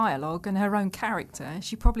own dialogue and her own character,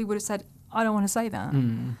 she probably would have said, I don't want to say that.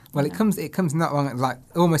 Well, it comes not long, like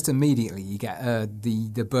almost immediately you get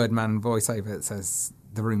the Birdman voiceover that says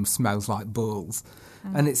the room smells like balls.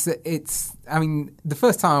 And it's I mean, the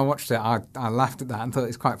first time I watched it, I laughed at that and thought it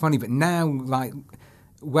was quite funny, but now, like,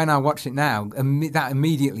 when I watch it now, that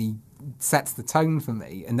immediately sets the tone for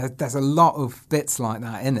me, and there's a lot of bits like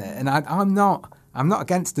that in it, and I'm not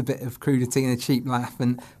against a bit of crudity and a cheap laugh,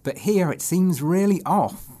 but here it seems really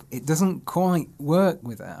off. It doesn't quite work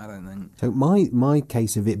with it, I don't think. So my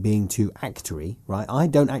case of it being too actory, right? I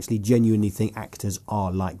don't actually genuinely think actors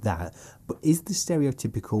are like that, but is the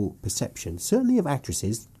stereotypical perception, certainly of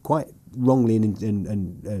actresses, quite wrongly and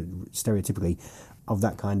stereotypically, of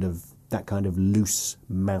that kind of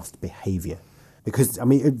loose-mouthed behaviour? Because, I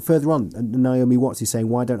mean, further on, Naomi Watts is saying,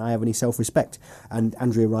 why don't I have any self-respect? And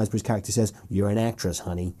Andrea Riseborough's character says, you're an actress,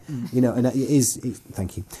 honey. You know, and it is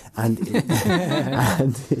thank you. And it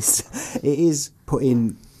is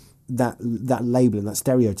putting that label and that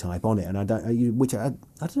stereotype on it. And I don't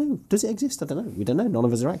know. Does it exist? I don't know. We don't know. None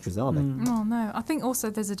of us are actors, are they? Oh, no. I think also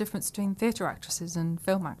there's a difference between theatre actresses and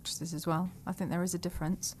film actresses as well. I think there is a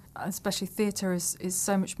difference. Especially theatre is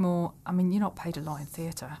so much more... I mean, you're not paid a lot in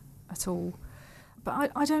theatre at all.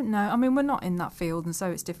 But I don't know. I mean, we're not in that field, and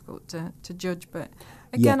so it's difficult to judge. But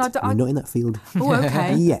again, we're not in that field. Oh,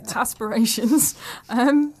 okay. Yet. Aspirations.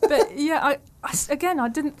 But yeah, I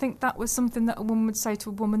didn't think that was something that a woman would say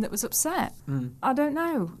to a woman that was upset. I don't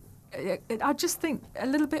know. I just think a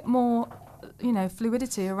little bit more,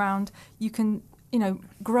 fluidity around. You can,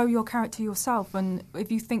 grow your character yourself, and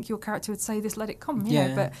if you think your character would say this, let it come. You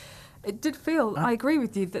know. But it did feel. I agree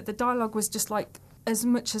with you that the dialogue was just like. As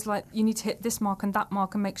much as like you need to hit this mark and that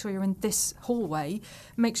mark and make sure you're in this hallway,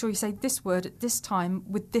 make sure you say this word at this time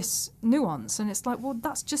with this nuance, and it's like, well,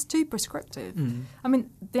 that's just too prescriptive. I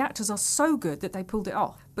mean, the actors are so good that they pulled it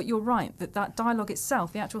off, but you're right that dialogue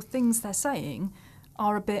itself, the actual things they're saying,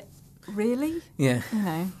 are a bit really,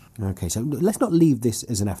 Okay, so let's not leave this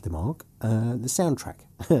as an aftermark. The soundtrack.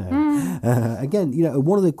 Again,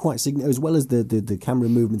 one of the quite as well as the camera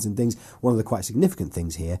movements and things, one of the quite significant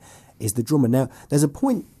things here is the drummer. Now, there's a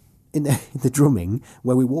point in the drumming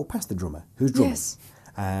where we walk past the drummer who's drumming. Yes.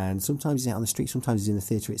 And sometimes he's out on the street, sometimes he's in the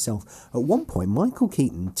theatre itself. At one point, Michael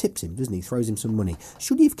Keaton tips him, doesn't he? Throws him some money.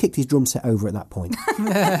 Should he have kicked his drum set over at that point?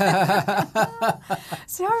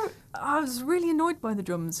 See, I was really annoyed by the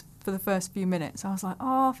drums for the first few minutes. I was like,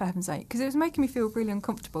 oh, for heaven's sake. Because it was making me feel really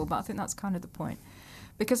uncomfortable, but I think that's kind of the point.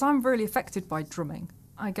 Because I'm really affected by drumming.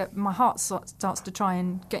 my heart starts to try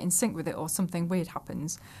and get in sync with it, or something weird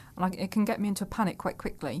happens, and it can get me into a panic quite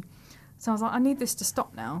quickly. So I was like, I need this to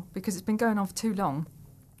stop now because it's been going on for too long.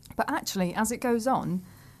 But actually, as it goes on,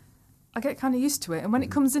 I get kind of used to it, and when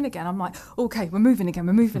it comes in again, I'm like, okay, we're moving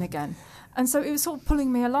again. And so it was sort of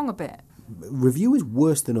pulling me along a bit. Reviewers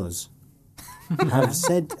worse than us have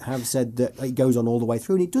said that it goes on all the way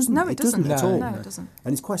through, and it doesn't. No, it doesn't at all. No, it doesn't.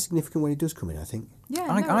 And it's quite significant when it does come in, I think. Yeah,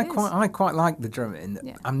 I quite like the drumming.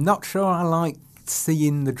 Yeah. I'm not sure I like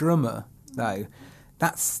seeing the drummer though.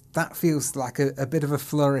 That feels like a bit of a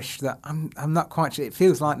flourish that I'm not quite sure. It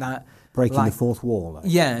feels like that breaking the fourth wall.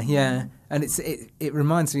 Yeah, and it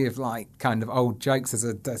reminds me of like kind of old jokes.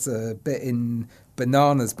 There's a bit in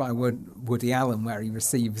Bananas by Woody Allen where he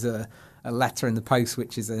receives a letter in the post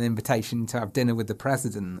which is an invitation to have dinner with the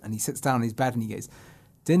president, and he sits down on his bed and he goes,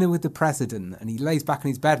 "Dinner with the president," and he lays back on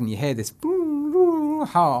his bed and you hear this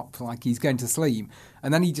harp like he's going to sleep,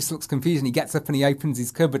 and then he just looks confused and he gets up and he opens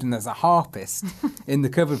his cupboard and there's a harpist in the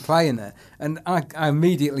cupboard playing it, and I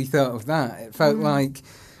immediately thought of that. It felt like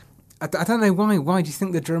I don't know why do you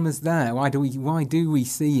think the drummer's there? Why do we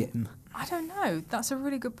see him? I don't know. That's a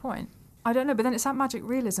really good point. I don't know, but then it's that magic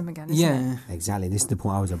realism again, isn't it? Exactly. This is the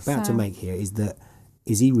point I was about to make here,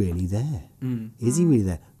 is he really there? Is he really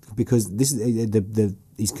there? Because this is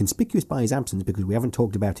he's conspicuous by his absence because we haven't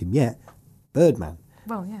talked about him yet. Birdman.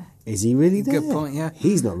 Well, yeah. Is he really there? Good point, yeah.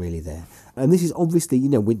 He's not really there. And this is obviously,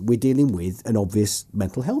 we're dealing with an obvious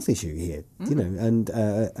mental health issue here, and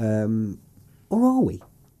or are we?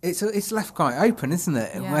 It's left quite open, isn't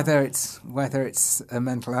it? Yeah. Whether it's a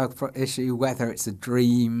mental health issue, whether it's a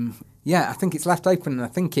dream. Yeah, I think it's left open, and I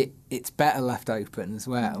think it's better left open as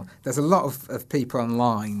well. There's a lot of people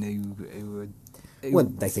online who well,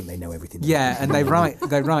 they think they know everything. Yeah, and they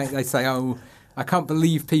say, "Oh, I can't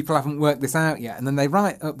believe people haven't worked this out yet," and then they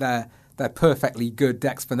write up their perfectly good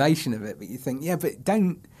explanation of it. But you think, yeah, but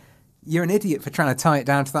you're an idiot for trying to tie it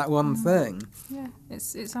down to that one thing. Yeah,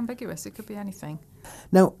 it's ambiguous. It could be anything.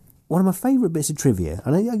 Now, one of my favourite bits of trivia,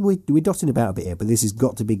 and we're dotting about a bit here, but this has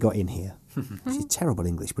got to be got in here. This is terrible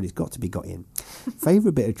English, but it's got to be got in.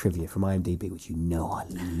 Favourite bit of trivia from IMDb, which I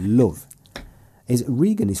love, is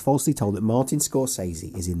Regan is falsely told that Martin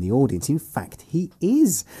Scorsese is in the audience. In fact, he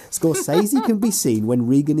is. Scorsese can be seen when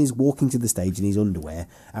Regan is walking to the stage in his underwear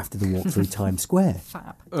after the walk through Times Square.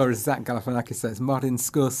 Fab. Or as Zach Galifianakis says, Martin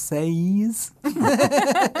Scorsese.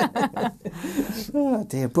 Oh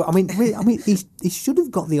dear! But I mean, he should have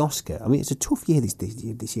got the Oscar. I mean, it's a tough year this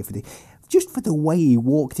year just for the way he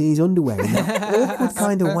walked in his underwear in that awkward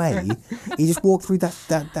kind of way. He just walked through that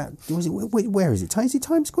was it? Where is it? Is it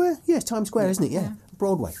Times Square? Yeah, it's Times Square, isn't it? Yeah,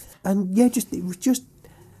 Broadway. And yeah, it was just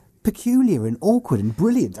peculiar and awkward and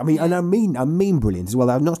brilliant. I mean, and I mean brilliant as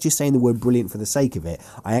well. I'm not just saying the word brilliant for the sake of it.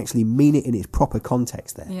 I actually mean it in its proper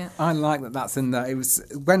context there. Yeah. I like that's in there. It was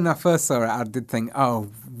when I first saw it, I did think,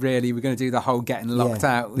 oh, really, we're going to do the whole getting locked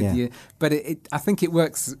out with you. But I think it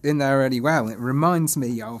works in there really well. It reminds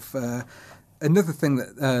me of another thing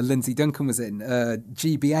that Lindsay Duncan was in,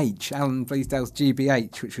 GBH, Alan Bleasdale's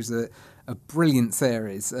GBH, which was a brilliant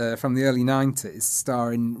series from the early 90s,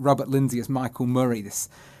 starring Robert Lindsay as Michael Murray, this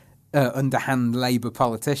underhand Labour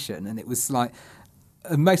politician. And it was like,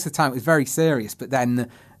 most of the time it was very serious, but then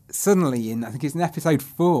suddenly I think it's in episode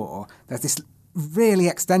 4, there's this really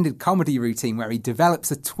extended comedy routine where he develops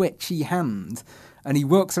a twitchy hand and he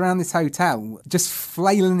walks around this hotel just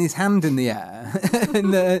flailing his hand in the air.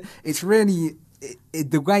 And it's really...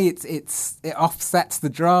 the way it offsets the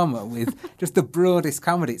drama with just the broadest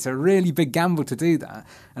comedy. It's a really big gamble to do that.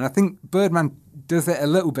 And I think Birdman does it a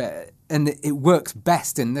little bit, and it works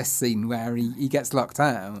best in this scene where he gets locked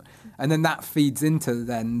out. And then that feeds into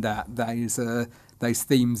then those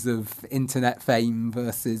themes of internet fame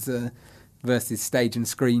versus stage and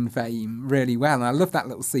screen fame really well. And I love that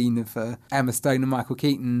little scene of Emma Stone and Michael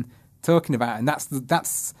Keaton talking about it. And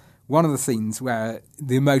that's one of the scenes where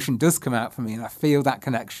the emotion does come out for me, and I feel that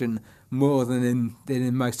connection more than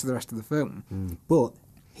in most of the rest of the film. But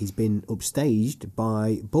he's been upstaged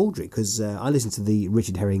by Baldrick, because I listened to the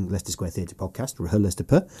Richard Herring Leicester Square Theatre podcast,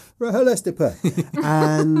 Rehearsal,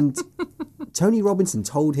 and Tony Robinson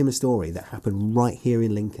told him a story that happened right here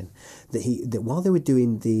in Lincoln, that while they were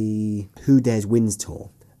doing the Who Dares Wins tour,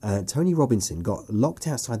 Tony Robinson got locked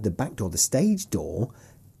outside the back door, the stage door,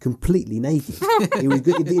 completely naked. He was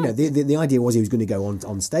good, the idea was he was going to go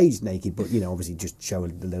on stage naked, but obviously just show a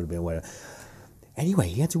little bit of whatever. Anyway,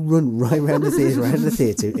 he had to run right around the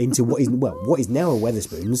theatre, into what is now a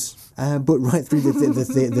Wetherspoons, but right through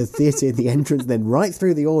the theatre, the entrance, then right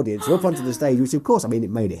through the audience, up onto the stage, which of course, I mean, it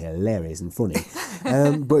made it hilarious and funny,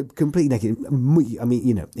 but completely naked. I mean,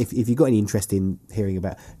 you know, if you've got any interest in hearing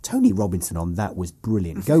about Tony Robinson on that, was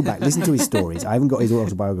brilliant. Go back, listen to his stories. I haven't got his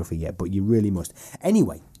autobiography yet, but you really must.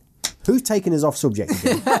 Anyway, who's taken us off subject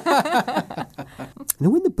again? Now,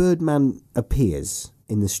 when the Birdman appears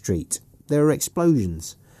in the street, there are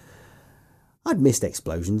explosions. I'd missed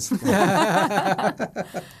explosions. It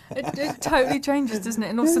totally changes, doesn't it?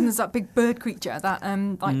 And all of a sudden there's that big bird creature, that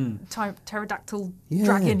pterodactyl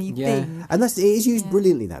dragon-y thing. And it is used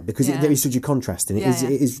brilliantly, that, because there is such a contrast in it.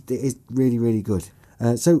 It is really, really good.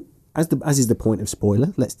 So, as is the point of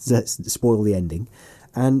spoiler, let's spoil the ending.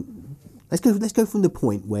 And let's go from the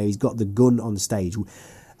point where he's got the gun on stage.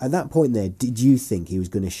 At that point there, did you think he was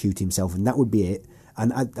going to shoot himself and that would be it?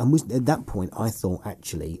 And at that point, I thought,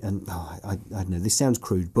 actually, and I don't know, this sounds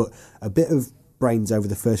crude, but a bit of brains over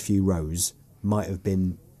the first few rows might have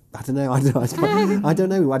been, I don't know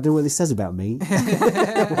what this says about me.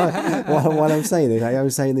 While I'm saying this, I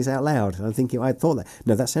was saying this out loud. I'm thinking, I thought that.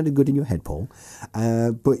 No, that sounded good in your head, Paul.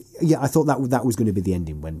 But yeah, I thought that was going to be the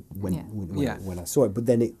ending when I saw it. But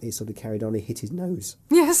then it sort of carried on. It hit his nose.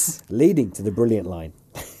 Yes. Leading to the brilliant line.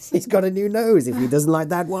 He's got a new nose. If he doesn't like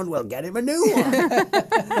that one, we'll get him a new one.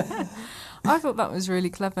 I thought that was really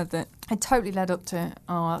clever, that it totally led up to,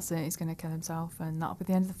 oh, that's it, he's going to kill himself, and that'll be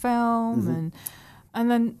the end of the film, and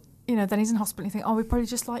then, you know, then he's in hospital and you think, oh, we probably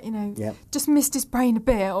just, like, you know, just missed his brain a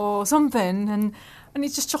bit or something, and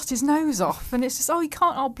he's just shot his nose off, and it's just, oh, he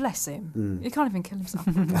can't, oh, bless him. He can't even kill himself.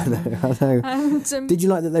 I know. And, did you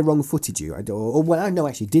like that they wrong-footed you? No,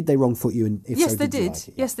 actually, did they wrong-foot you? And if yes, so, they did. You did. like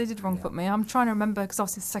it? Yes, they did wrong-foot me. I'm trying to remember, because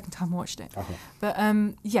obviously it's the second time I watched it. Okay. But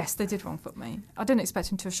yes, they did wrong-foot me. I didn't expect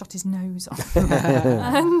him to have shot his nose off.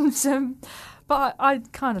 And but I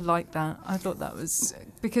kind of liked that. I thought that was,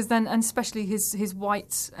 because then, and especially his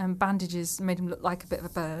white bandages made him look like a bit of a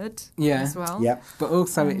bird as well. Yeah. But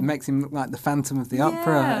also it makes him look like the Phantom of the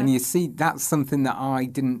Opera, and you see that's something that I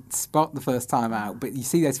didn't spot the first time out, but you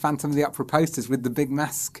see those Phantom of the Opera posters with the big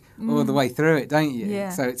mask all the way through it, don't you?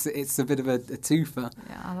 Yeah. So it's a bit of a twofer.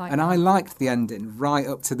 Yeah, I like and that. I liked the ending right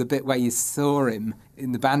up to the bit where you saw him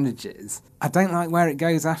in the bandages. I don't like where it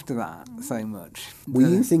goes after that so much. Were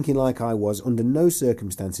you thinking, like I was, under no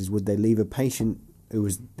circumstances would they leave a patient who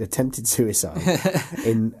was attempted suicide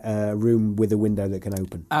in a room with a window that can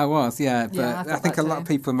open? I was, but I think a lot too. of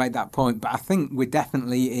people have made that point. But I think we're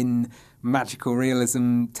definitely in magical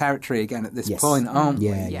realism territory again at this point, aren't we?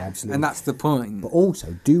 Yeah, absolutely. And that's the point. But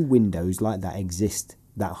also, do windows like that exist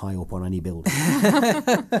that high up on any building?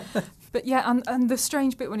 But yeah, and the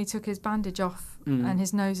strange bit when he took his bandage off and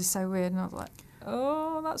his nose is so weird, and I was like,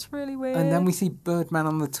 oh, that's really weird. And then we see Birdman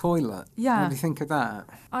on the toilet. Yeah. What do you think of that?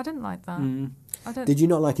 I didn't like that. I don't. Did you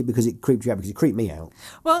not like it because it creeped you out? Because it creeped me out.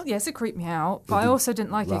 Well, yes, it creeped me out, but I also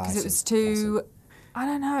didn't like it because it was too. I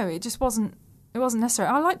don't know. It just wasn't. It wasn't necessary.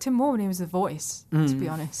 I liked him more when he was the voice, to be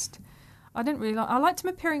honest. I didn't really like. I liked him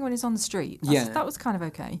appearing when he's on the street. That was kind of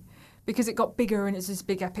okay, because it got bigger and it's this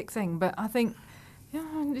big epic thing. But I think. Yeah,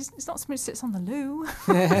 it's not somebody who sits on the loo.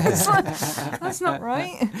 That's not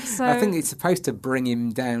right. So I think it's supposed to bring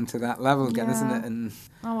him down to that level again, isn't it? And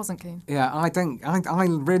I wasn't keen. Yeah, I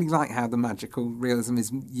really like how the magical realism is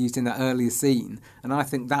used in that earlier scene, and I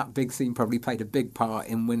think that big scene probably played a big part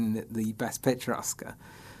in winning the Best Picture Oscar.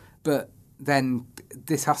 But then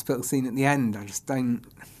this hospital scene at the end, I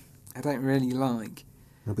don't really like.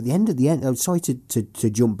 No, but the end. I'm sorry to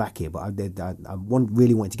jump back here, but I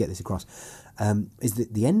really wanted to get this across. Is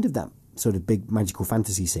that the end of that sort of big magical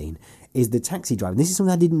fantasy scene is the taxi driver. And this is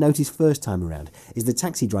something I didn't notice first time around. Is the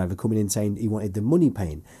taxi driver coming in saying he wanted the money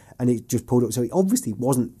paying, and it just pulled up. So he obviously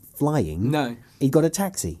wasn't flying. No, he got a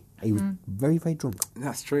taxi. He was very, very drunk.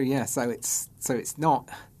 That's true. Yeah. So it's not.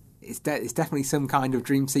 It's definitely some kind of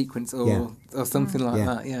dream sequence or something like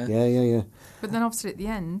that. Yeah. Yeah. But then obviously at the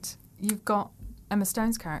end you've got Emma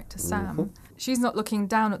Stone's character, Sam. She's not looking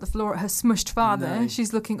down at the floor at her smushed father. No.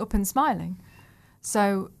 She's looking up and smiling.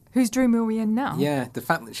 So whose dream are we in now? Yeah, the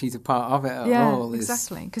fact that she's a part of it at all is... Yeah,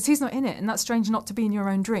 exactly. Because he's not in it, and that's strange not to be in your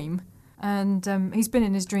own dream. And he's been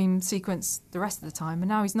in his dream sequence the rest of the time, and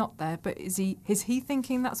now he's not there. But is he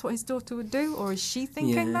thinking that's what his daughter would do, or is she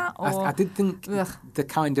thinking that? Or... I did think the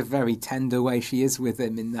kind of very tender way she is with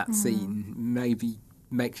him in that scene maybe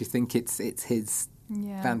makes you think it's his...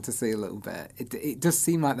 Yeah. fantasy a little bit. It does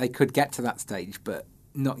seem like they could get to that stage, but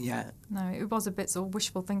not yet. No, it was a bit sort of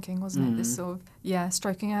wishful thinking, wasn't it? This sort of,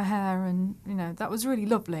 stroking her hair, and, that was really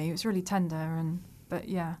lovely. It was really tender, But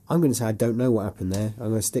yeah. I'm going to say I don't know what happened there.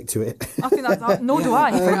 I'm going to stick to it. I think that nor do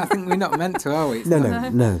I. I think we're not meant to, are we?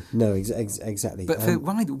 No, exactly. But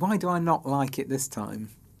why do I not like it this time?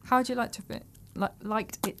 How would you like to have it?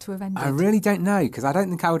 Liked it to have ended? I really don't know, because I don't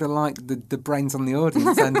think I would have liked the brains on the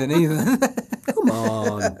audience ending either. Come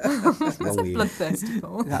on. That's bloodthirsty,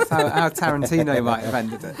 Paul. That's how Tarantino might have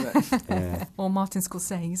ended it. But. Yeah. Or Martin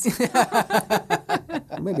Scorsese.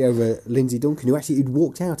 Maybe over Lindsay Duncan, who'd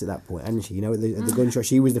walked out at that point, hadn't she? You know, at the gunshot,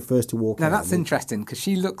 she was the first to walk out. Now, that's interesting, because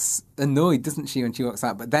she looks annoyed, doesn't she, when she walks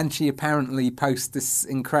out? But then she apparently posts this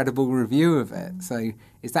incredible review of it. So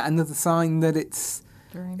is that another sign that it's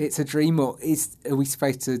a dream, or are we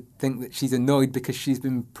supposed to think that she's annoyed because she's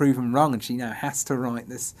been proven wrong and she now has to write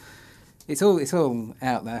this? It's all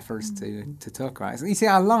out there for us to talk about. So you see,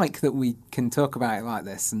 I like that we can talk about it like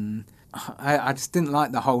this, and I just didn't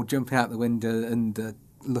like the whole jumping out the window and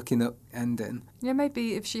looking up ending. Yeah,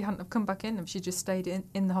 maybe if she hadn't have come back in, if she just stayed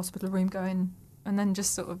in the hospital room going, and then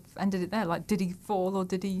just sort of ended it there. Like, did he fall or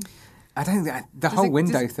did he... I don't think the whole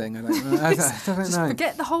window thing. I don't know. I don't just know.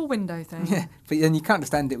 Forget the whole window thing. Yeah, but then you can't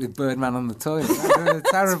just end it with Birdman on the toilet.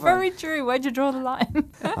 That's terrible. It's very true. Where'd you draw the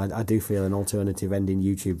line? I do feel an alternative ending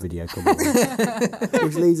YouTube video coming,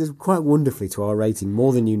 which leads us quite wonderfully to our rating.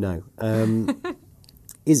 More than you know.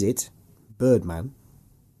 Is it Birdman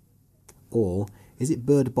or is it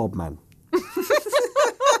Bird Bobman?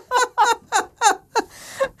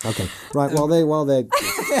 Okay, right. While they're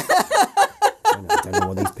I don't know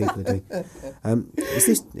what these people are doing.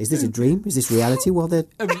 Is this a dream? Is this reality?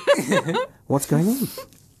 What's going on?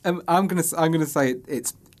 I'm gonna say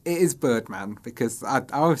it is Birdman, because I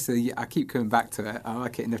keep coming back to it. I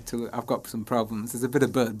like it enough to. I've got some problems. There's a bit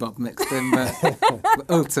of Bird Bob mixed in, but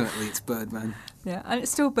ultimately it's Birdman. Yeah, and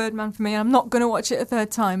it's still Birdman for me. I'm not going to watch it a third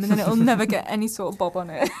time, and then it'll never get any sort of bob on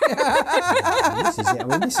it. This is it.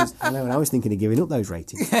 I know, and I was thinking of giving up those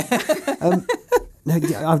ratings. No,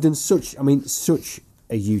 I've done such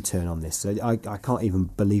a U-turn on this. So I can't even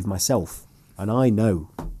believe myself. And I know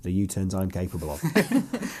the U-turns I'm capable of.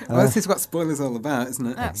 Well, this is what spoilers are all about, isn't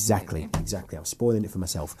it? Exactly. I'm spoiling it for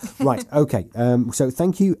myself. Right, okay. So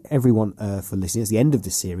thank you, everyone, for listening. It's the end of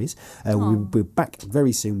the series. We'll be back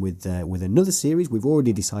very soon with another series. We've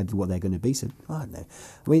already decided what they're going to be, so I don't know.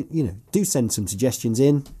 I mean, do send some suggestions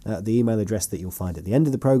in at the email address that you'll find at the end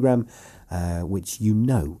of the programme. Which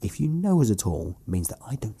if you know us at all, means that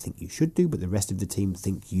I don't think you should do, but the rest of the team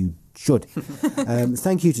think you should.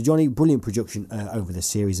 Thank you to Johnny, brilliant production over the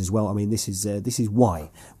series as well. I mean, this is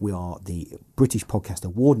why we are the British Podcast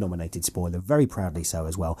Award nominated Spoiler, very proudly so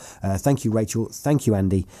as well. Thank you, Rachel. Thank you,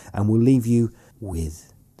 Andy, and we'll leave you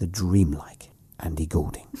with the dreamlike Andy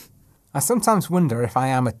Goulding. I sometimes wonder if I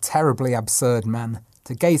am a terribly absurd man,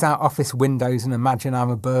 to gaze out office windows and imagine I'm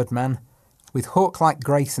a birdman, with hawk-like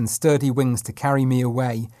grace and sturdy wings to carry me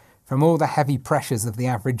away from all the heavy pressures of the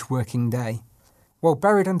average working day. While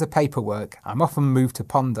buried under paperwork, I'm often moved to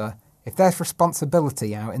ponder if there's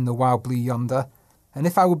responsibility out in the wild blue yonder, and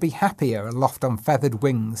if I would be happier aloft on feathered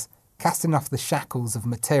wings, casting off the shackles of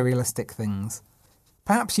materialistic things.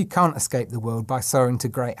 Perhaps you can't escape the world by soaring to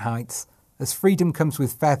great heights, as freedom comes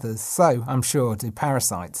with feathers, so, I'm sure, do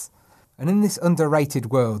parasites. And in this underrated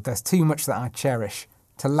world, there's too much that I cherish,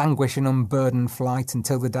 to languish in unburdened flight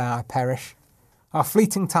until the day I perish. Our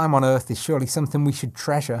fleeting time on earth is surely something we should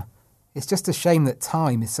treasure. It's just a shame that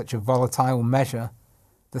time is such a volatile measure.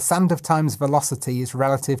 The sand of time's velocity is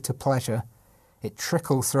relative to pleasure. It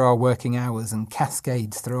trickles through our working hours and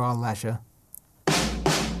cascades through our leisure.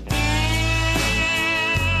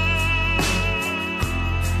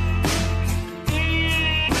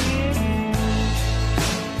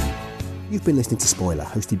 You've been listening to Spoiler,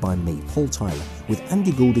 hosted by me, Paul Tyler, with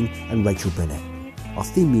Andy Goulding and Rachel Burnett. Our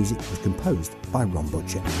theme music was composed by Ron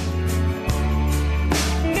Butcher.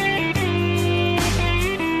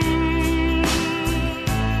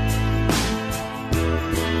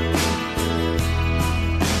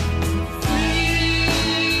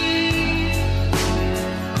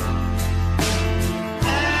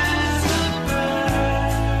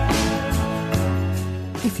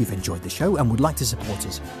 If you've enjoyed the show and would like to support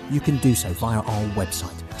us, you can do so via our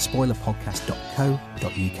website,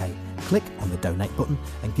 spoilerpodcast.co.uk. Click on the donate button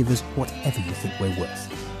and give us whatever you think we're worth.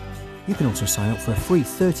 You can also sign up for a free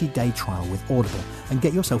 30-day trial with Audible and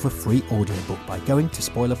get yourself a free audiobook by going to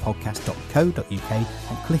spoilerpodcast.co.uk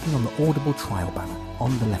and clicking on the Audible trial banner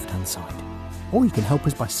on the left-hand side. Or you can help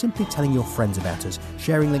us by simply telling your friends about us,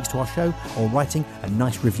 sharing links to our show, or writing a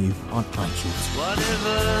nice review on iTunes.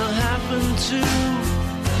 Whatever happened to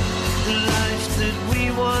the life that we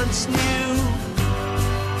once knew?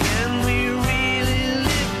 Can we really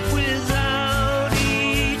live without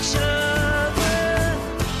each other?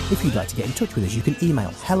 If you'd like to get in touch with us, you can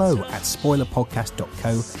email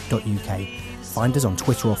hello@spoilerpodcast.co.uk. Find us on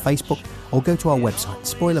Twitter or Facebook, or go to our website,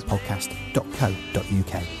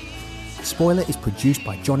 spoilerpodcast.co.uk. Spoiler is produced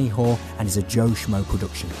by Johnny Hoare and is a Joe Schmo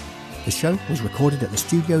production. The show was recorded at the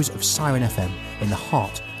studios of Siren FM in the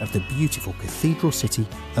heart of the beautiful cathedral city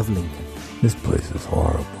of Lincoln. This place is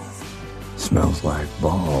horrible. Smells like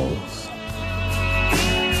balls.